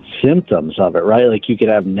the symptoms of it, right? Like you could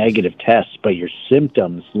have negative tests, but your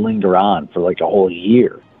symptoms linger on for like a whole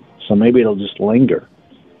year. So maybe it'll just linger.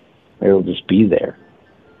 It'll just be there.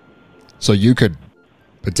 So you could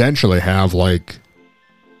potentially have like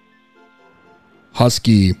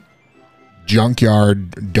husky,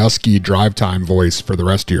 junkyard, dusky drive time voice for the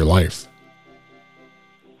rest of your life.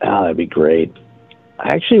 Oh, that'd be great.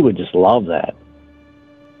 I actually would just love that.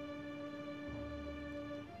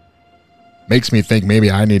 Makes me think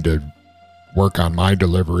maybe I need to work on my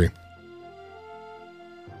delivery.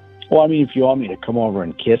 Well, I mean, if you want me to come over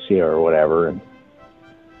and kiss you or whatever and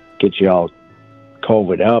get you all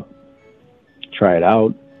COVID up, try it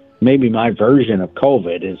out. Maybe my version of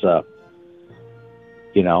COVID is a,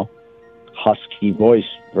 husky voice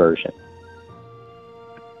version.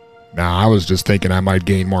 Nah, I was just thinking I might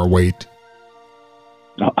gain more weight.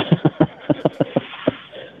 No.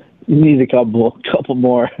 You need a couple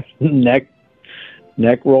more neck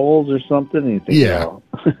rolls or something. You think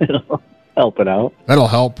it'll help it out? That'll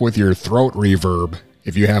help with your throat reverb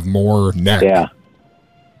if you have more neck. Yeah.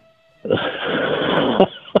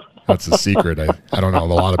 That's a secret. I don't know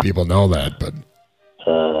if a lot of people know that, but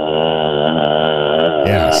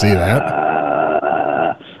yeah, see that?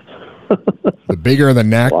 The bigger the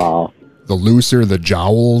neck, the looser the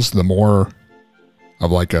jowls, the more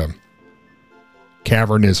of like a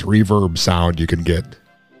cavernous reverb sound you can get.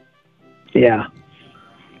 Yeah.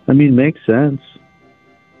 I mean, makes sense.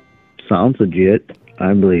 Sounds legit.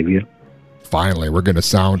 I believe you. Finally, we're going to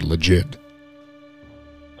sound legit.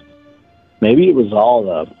 Maybe it was all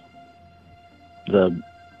the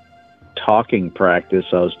talking practice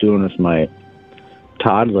I was doing with my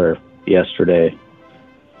toddler yesterday.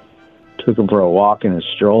 Took him for a walk in his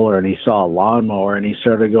stroller, and he saw a lawnmower, and he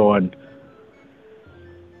started going,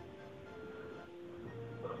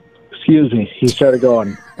 he started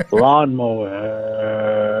going, lawnmower,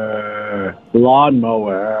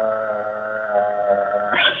 lawnmower.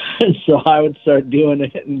 And so I would start doing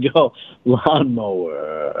it and go, lawnmower.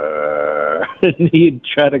 And he'd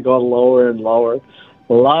try to go lower and lower,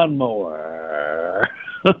 lawnmower.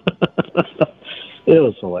 It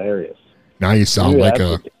was hilarious. Now you sound like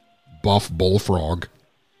a buff bullfrog.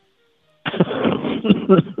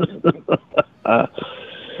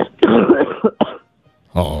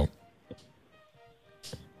 Uh-oh.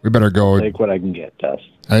 We better go. Take what I can get, Tess.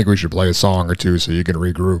 I think we should play a song or two so you can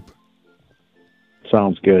regroup.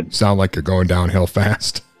 Sounds good. Sound like you're going downhill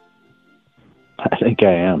fast. I think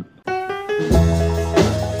I am.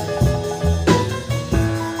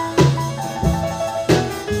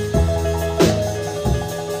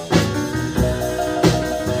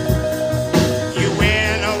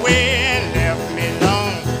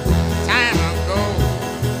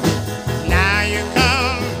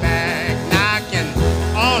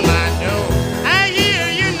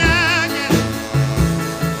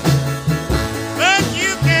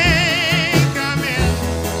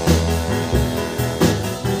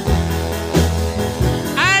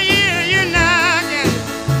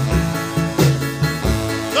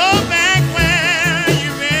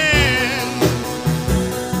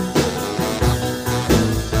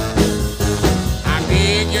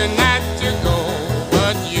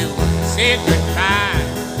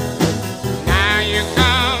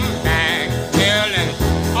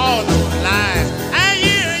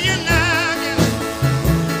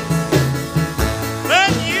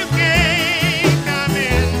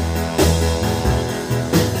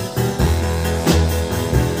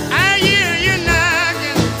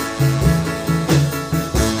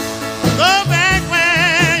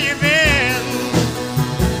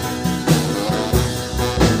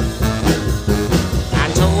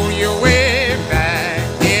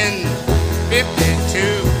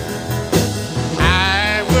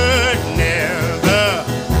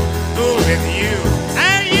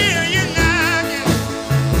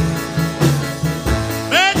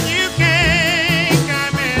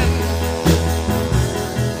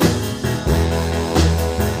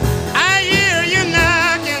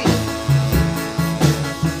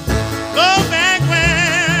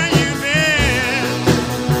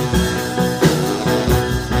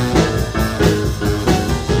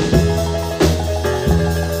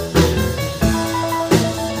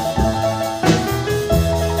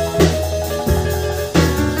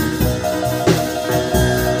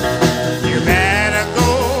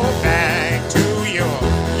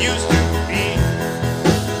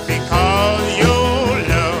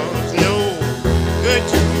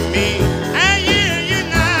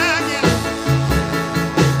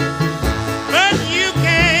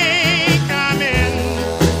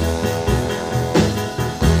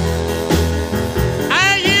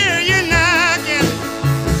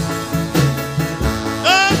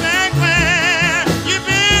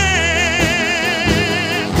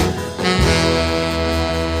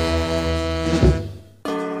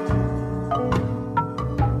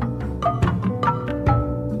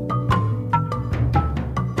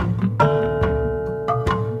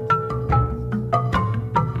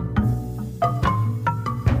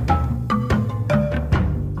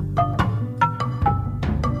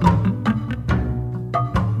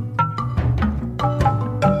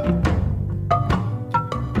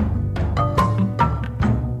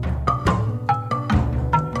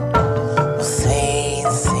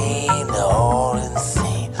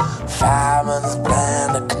 fireman's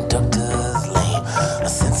blind, a conductor's lame, a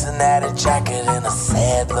Cincinnati jacket and a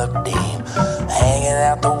sad luck dame, hanging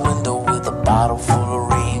out the window with a bottle full of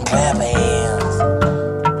rain. Clap hands,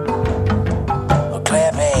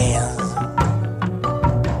 clap hands,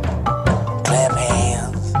 clap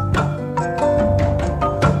hands,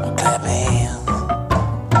 clap hands.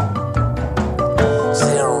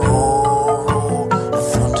 Say roll, roll,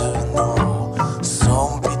 thunder in the roll.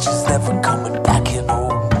 Some bitches never coming back here no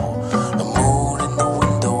more. The moon in the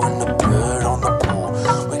window and the bird on the pole.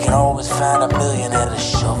 We can always find $1 million at a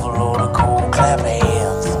shovel or the coal. Clap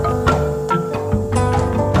hands,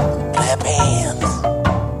 clap hands,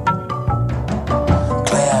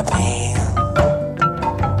 clap hands,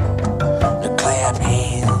 clap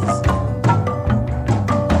hands.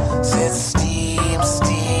 Said steam,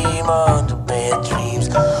 steam under bad dreams.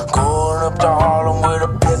 Going up to Harlem with a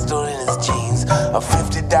pistol in his jeans. A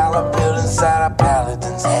 $50 bill inside a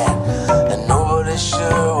Paladin's hat. And nobody's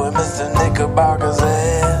sure where Mr. Knickerbocker's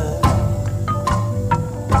at.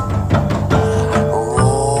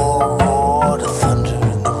 Roar, roar, the thunder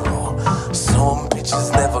in the roar. Some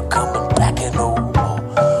bitches never coming back here no more.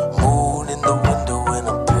 Moon in the window and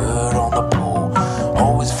a bird on the pole.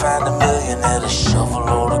 Always find $1 million at a shovel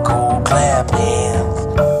or the coal. Clap hands,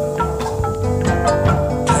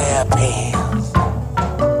 clap hands,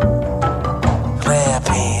 clap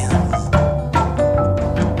hands,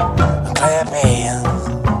 clap hands.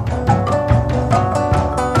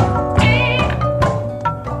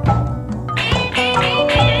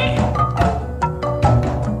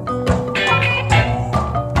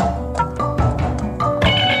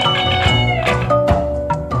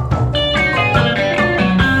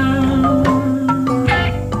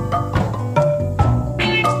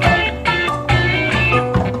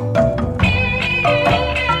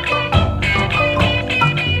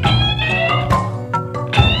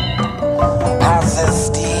 I said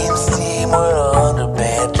steam, steam with a 100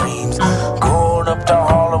 bad dreams. Going up to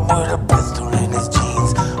Harlem with a pistol in his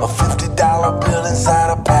jeans. A $50 bill inside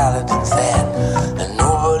a Paladin's hat. And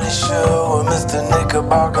nobody's sure where Mr.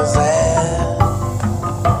 Knickerbocker's at.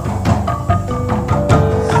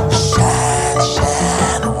 Shine,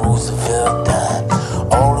 shine, Roosevelt dime.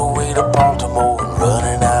 All the way to Baltimore and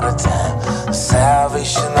running out of time. The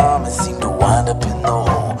Salvation Army seemed to wind up in the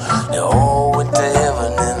hole. They all went to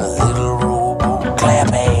heaven in a little rowboat. Clap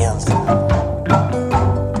hands, clap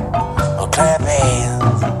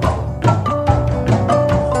hands,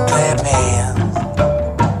 clap hands, clap hands,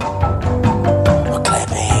 clap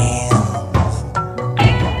hands,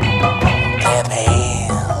 clap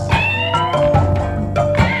hands,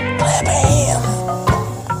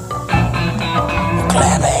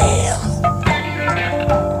 clap hands,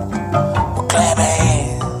 clap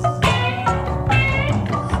hands,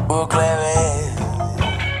 oh clap hands,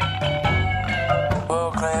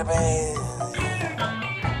 oh clap hands.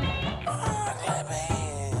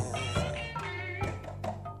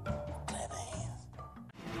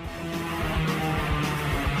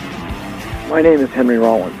 My name is Henry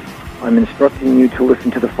Rollins. I'm instructing you to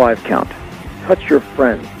listen to the 5 count. Touch your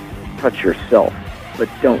friends, touch yourself, but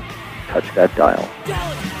don't touch that dial.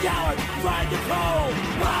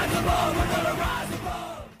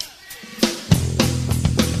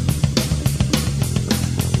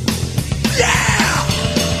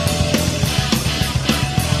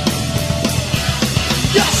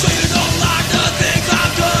 You say you don't like the things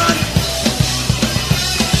I've done.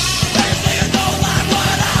 You say you don't like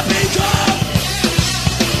what I've become.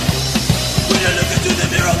 When you look into the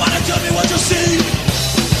mirror, why don't you tell me what you see?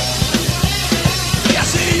 You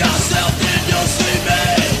see yourself, then you'll see me.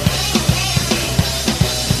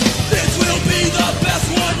 This will be the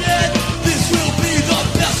best one yet. This will be the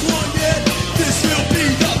best one yet. This will be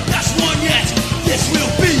the best one yet. This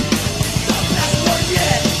will be the best one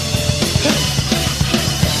yet.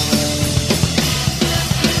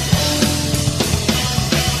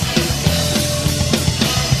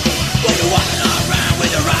 When you're walking around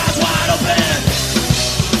with your eyes wide open,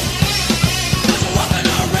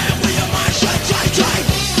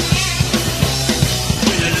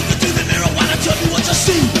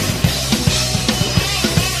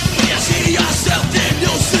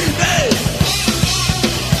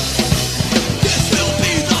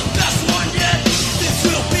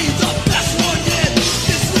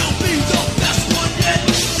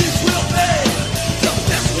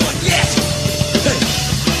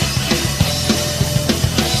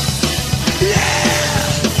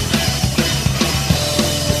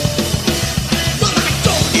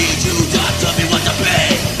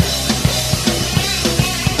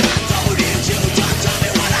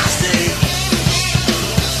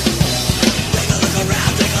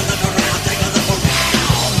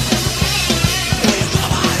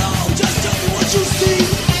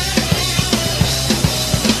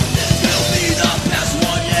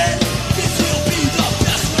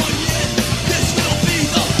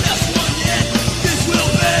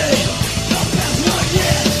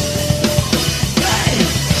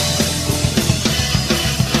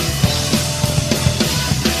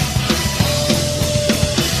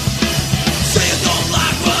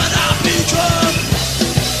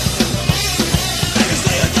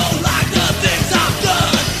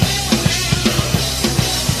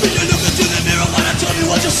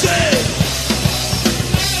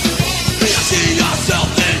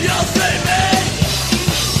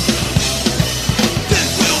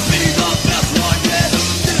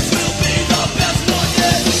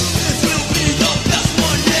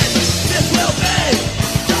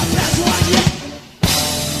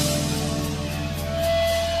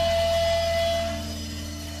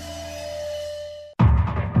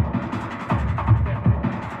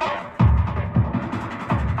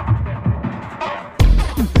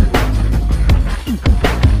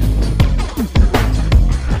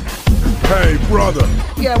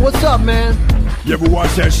 Yeah, what's up, man? You ever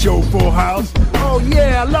watch that show Full House? Oh,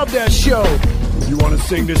 yeah, I love that show. You want to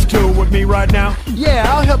sing this tune with me right now? Yeah,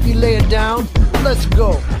 I'll help you lay it down. Let's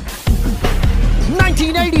go.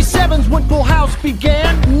 1987's when Full House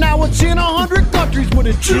began. Now it's in 100 countries with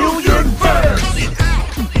a trillion fans.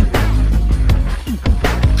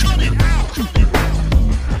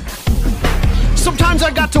 Sometimes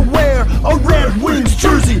I got to wear a Red Wings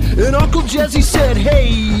jersey, and Uncle Jesse said,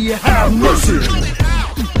 hey, have mercy.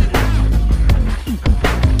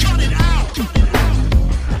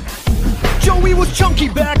 Joey was chunky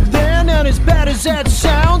back then, and as bad as that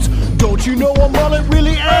sounds, don't you know a mullet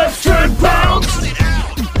really adds 10 pounds?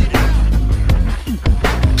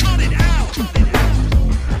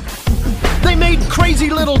 They made crazy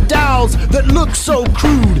little dolls that looked so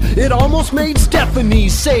crude, it almost made Stephanie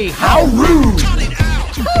say, how rude!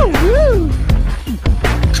 How rude!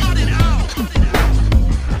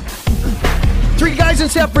 3 guys in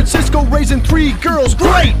San Francisco raising 3 girls,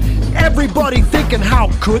 great! Everybody thinking, how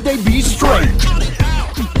could they be straight?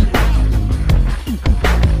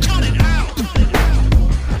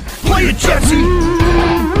 Play it, Jesse!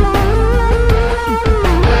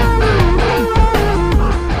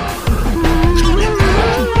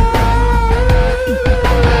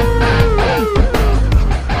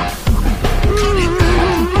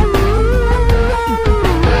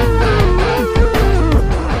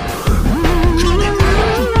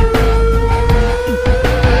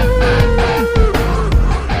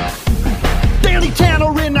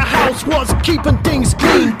 Was keeping things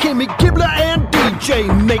clean. Kimmy Gibbler and DJ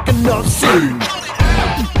making us sing.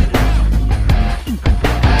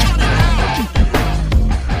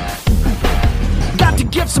 Got to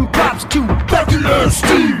give some props to Becky and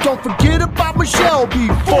Steve. Don't forget about Michelle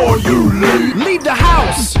before you leave. Leave the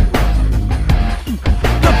house.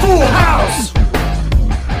 The Full House.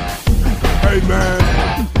 Hey,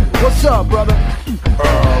 man. What's up, brother?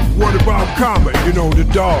 What about Comet? You know, the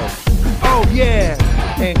dog. Oh, yeah.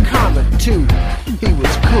 And Comet, too. He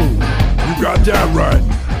was cool. You got that right.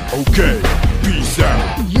 Okay, peace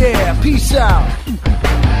out. Yeah, peace out.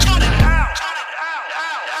 Cut it out.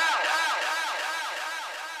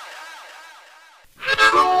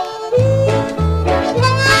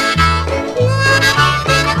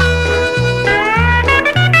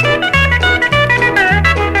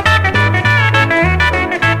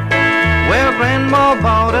 Well, Grandma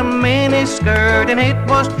bought a mini skirt and it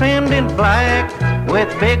was trimmed in black, with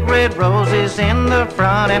big red roses in the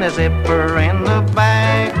front and a zipper in the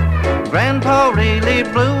back. Grandpa really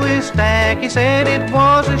blew his stack. He said it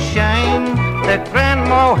was a shame that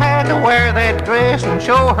Grandma had to wear that dress and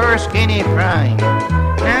show her skinny frame.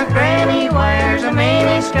 Now Granny wears a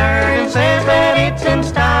mini skirt and says that it's in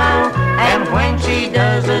style, and when she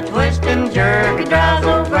does a twist and jerk, it drives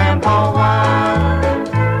old Grandpa wild.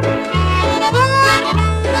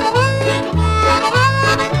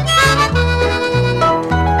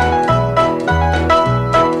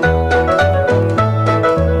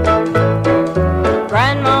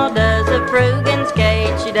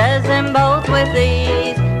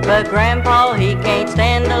 But Grandpa, he can't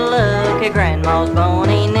stand to look at Grandma's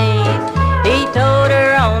bony knees. He told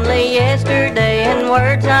her only yesterday in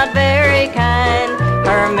words not very kind,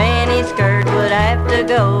 her mini skirt would have to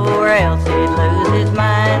go or else he'd lose his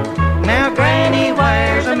mind. Now Granny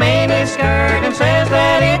wears a mini skirt and says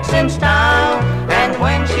that it's in style, and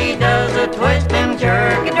when she does a twist and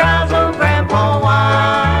jerk, it drives old Grandpa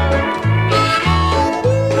wild.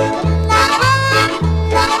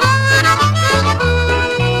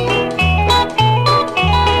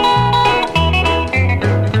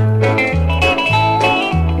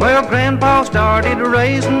 Grandpa started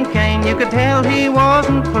raising Cain, you could tell he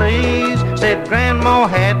wasn't pleased. Said Grandma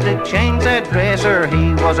had to change that dress or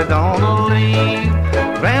he was a-gonna leave.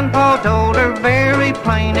 Grandpa told her very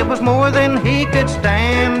plain it was more than he could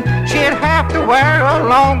stand. She'd have to wear a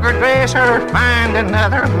longer dress or find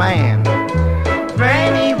another man.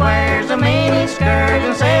 Granny wears a mini skirt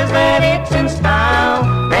and says that it's in style,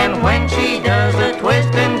 and when she does a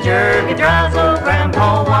twist and jerk, it drives old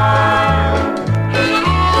Grandpa wild.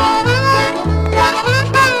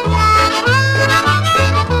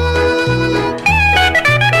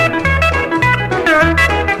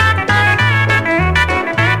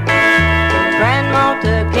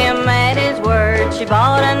 She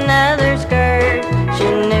bought another skirt. She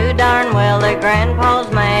knew darn well that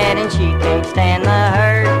Grandpa's mad and she can't stand the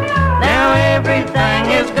hurt. Now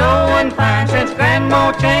everything is going fine since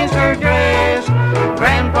Grandma changed her dress.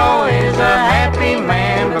 Grandpa is a happy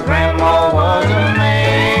man, but Grandma was a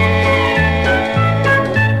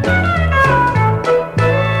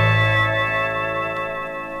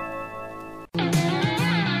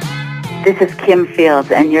is Kim Fields,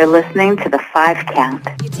 and you're listening to The 5 Count.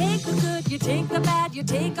 You take the good, you take the bad, you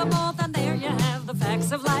take them all, and there you have the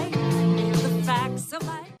facts of life. The facts of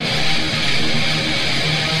life.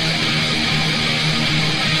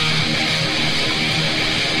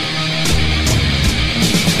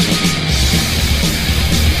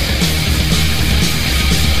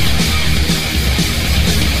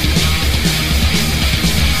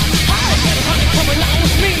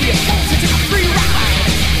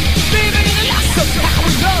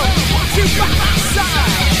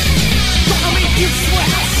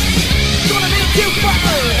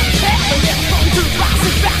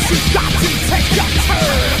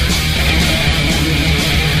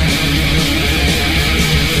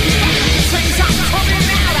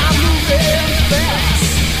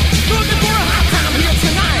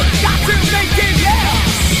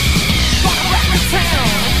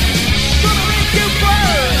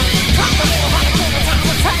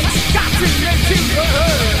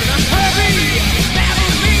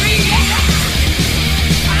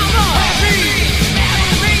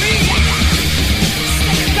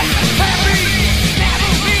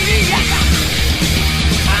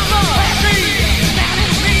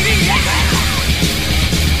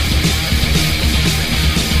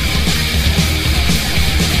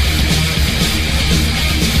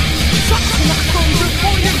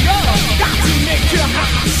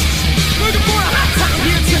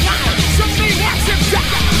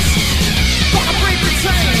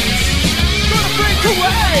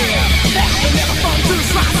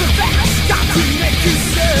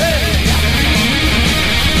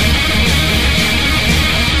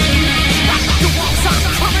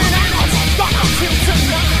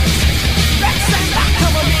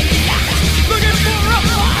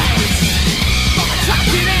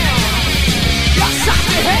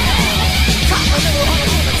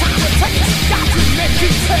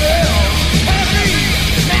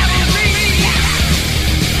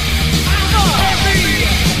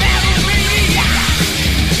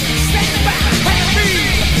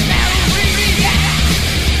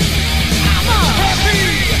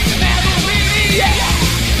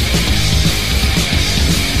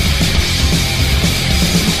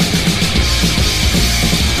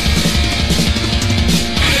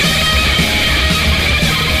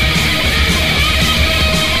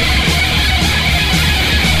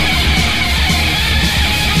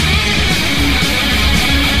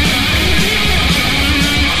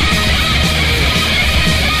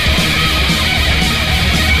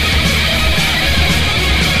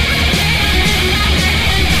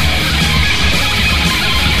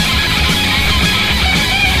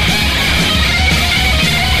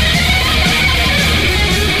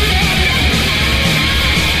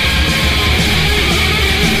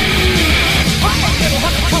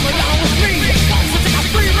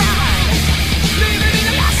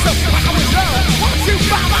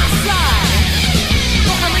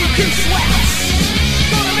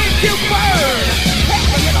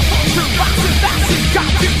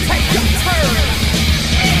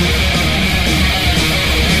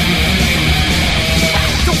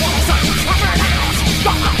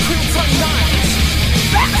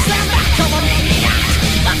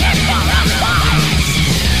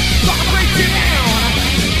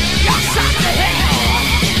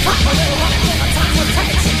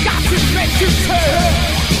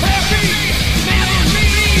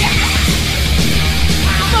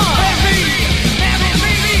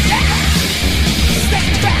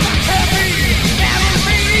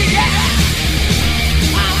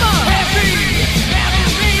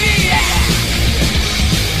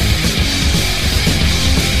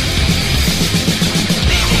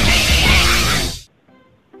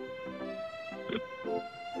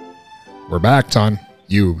 We're back, Ton.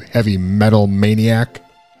 You heavy metal maniac.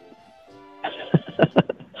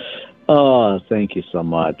 Oh, thank you so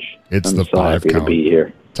much. It's I'm the so 5 happy count. to be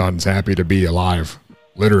here. Ton's happy to be alive.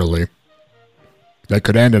 Literally. That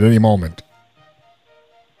could end at any moment.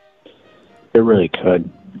 It really could.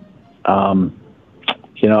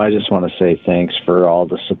 I just want to say thanks for all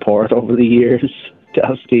the support over the years,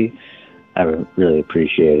 Dusty. I really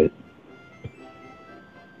appreciate it.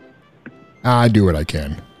 I do what I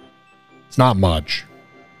can. It's not much,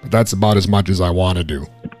 but that's about as much as I want to do.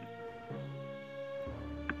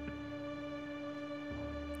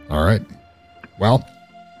 All right. Well,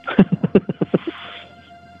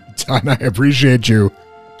 Ton, I appreciate you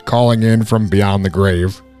calling in from beyond the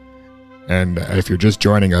grave. And if you're just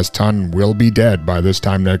joining us, Ton will be dead by this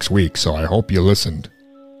time next week, so I hope you listened.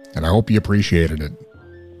 And I hope you appreciated it.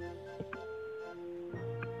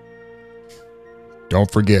 Don't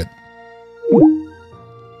forget.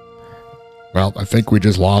 Well, I think we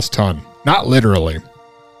just lost Ton. Not literally.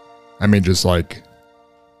 I mean, just like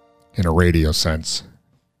in a radio sense.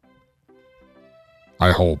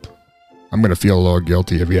 I hope. I'm going to feel a little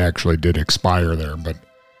guilty if he actually did expire there, but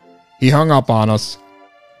he hung up on us.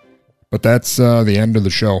 But that's the end of the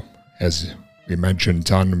show. As we mentioned,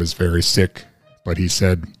 Ton was very sick, but he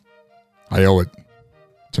said, I owe it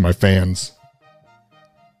to my fans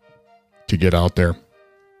to get out there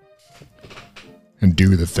and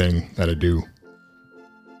do the thing that I do.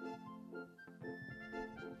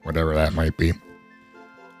 Whatever that might be.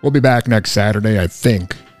 We'll be back next Saturday, I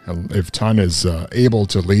think, if Ton is able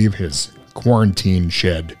to leave his quarantine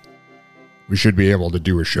shed. We should be able to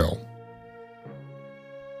do a show.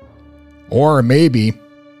 Or maybe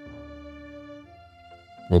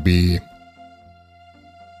we'll be...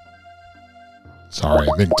 Sorry,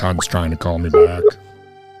 I think Ton's trying to call me back.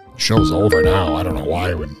 The show's over now. I don't know why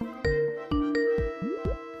I would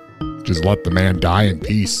just let the man die in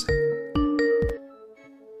peace.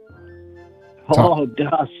 Oh,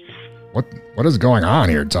 Dust. What is going on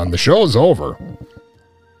here, Ton? The show's over.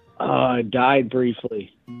 I died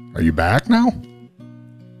briefly. Are you back now?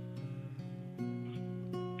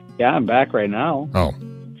 Yeah, I'm back right now. Oh.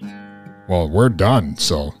 Well, we're done,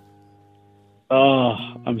 so... Oh,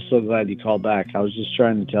 I'm so glad you called back. I was just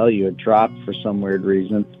trying to tell you it dropped for some weird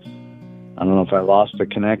reason. I don't know if I lost the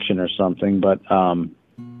connection or something, but I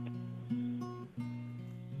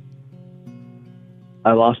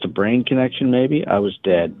lost a brain connection maybe. I was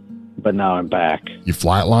dead, but now I'm back. You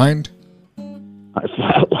flatlined? I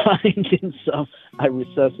flatlined and so I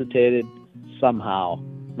resuscitated somehow,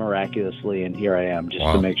 miraculously, and here I am just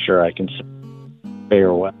to make sure I can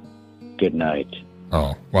fare well. Good night.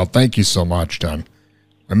 Oh, well, thank you so much, Ton.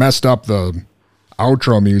 I messed up the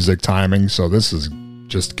outro music timing, so this is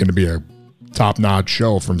just going to be a top-notch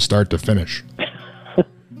show from start to finish.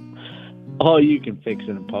 Oh, you can fix it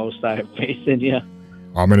in post. I have faith in you.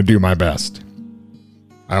 I'm going to do my best.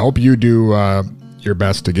 I hope you do your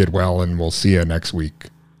best to get well, and we'll see you next week.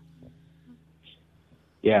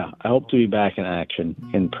 Yeah, I hope to be back in action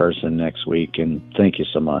in person next week, and thank you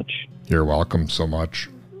so much. You're welcome so much.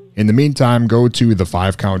 In the meantime, go to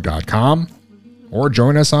the5count.com or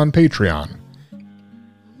join us on Patreon.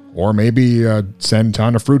 Or maybe send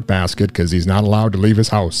Ton a fruit basket because he's not allowed to leave his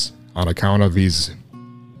house on account of he's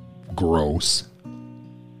gross.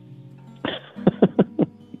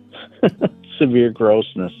 Severe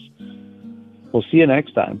grossness. We'll see you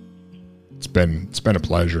next time. It's been a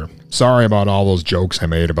pleasure. Sorry about all those jokes I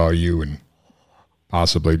made about you and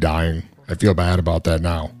possibly dying. I feel bad about that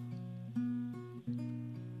now.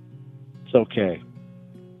 It's okay.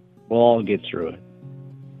 We'll all get through it.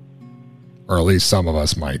 Or at least some of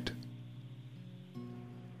us might.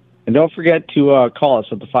 And don't forget to call us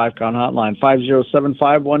at the 5-Count hotline,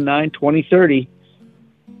 507-519-2030.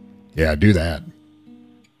 Yeah, do that.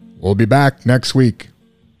 We'll be back next week.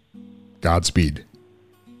 Godspeed.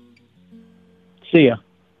 See ya.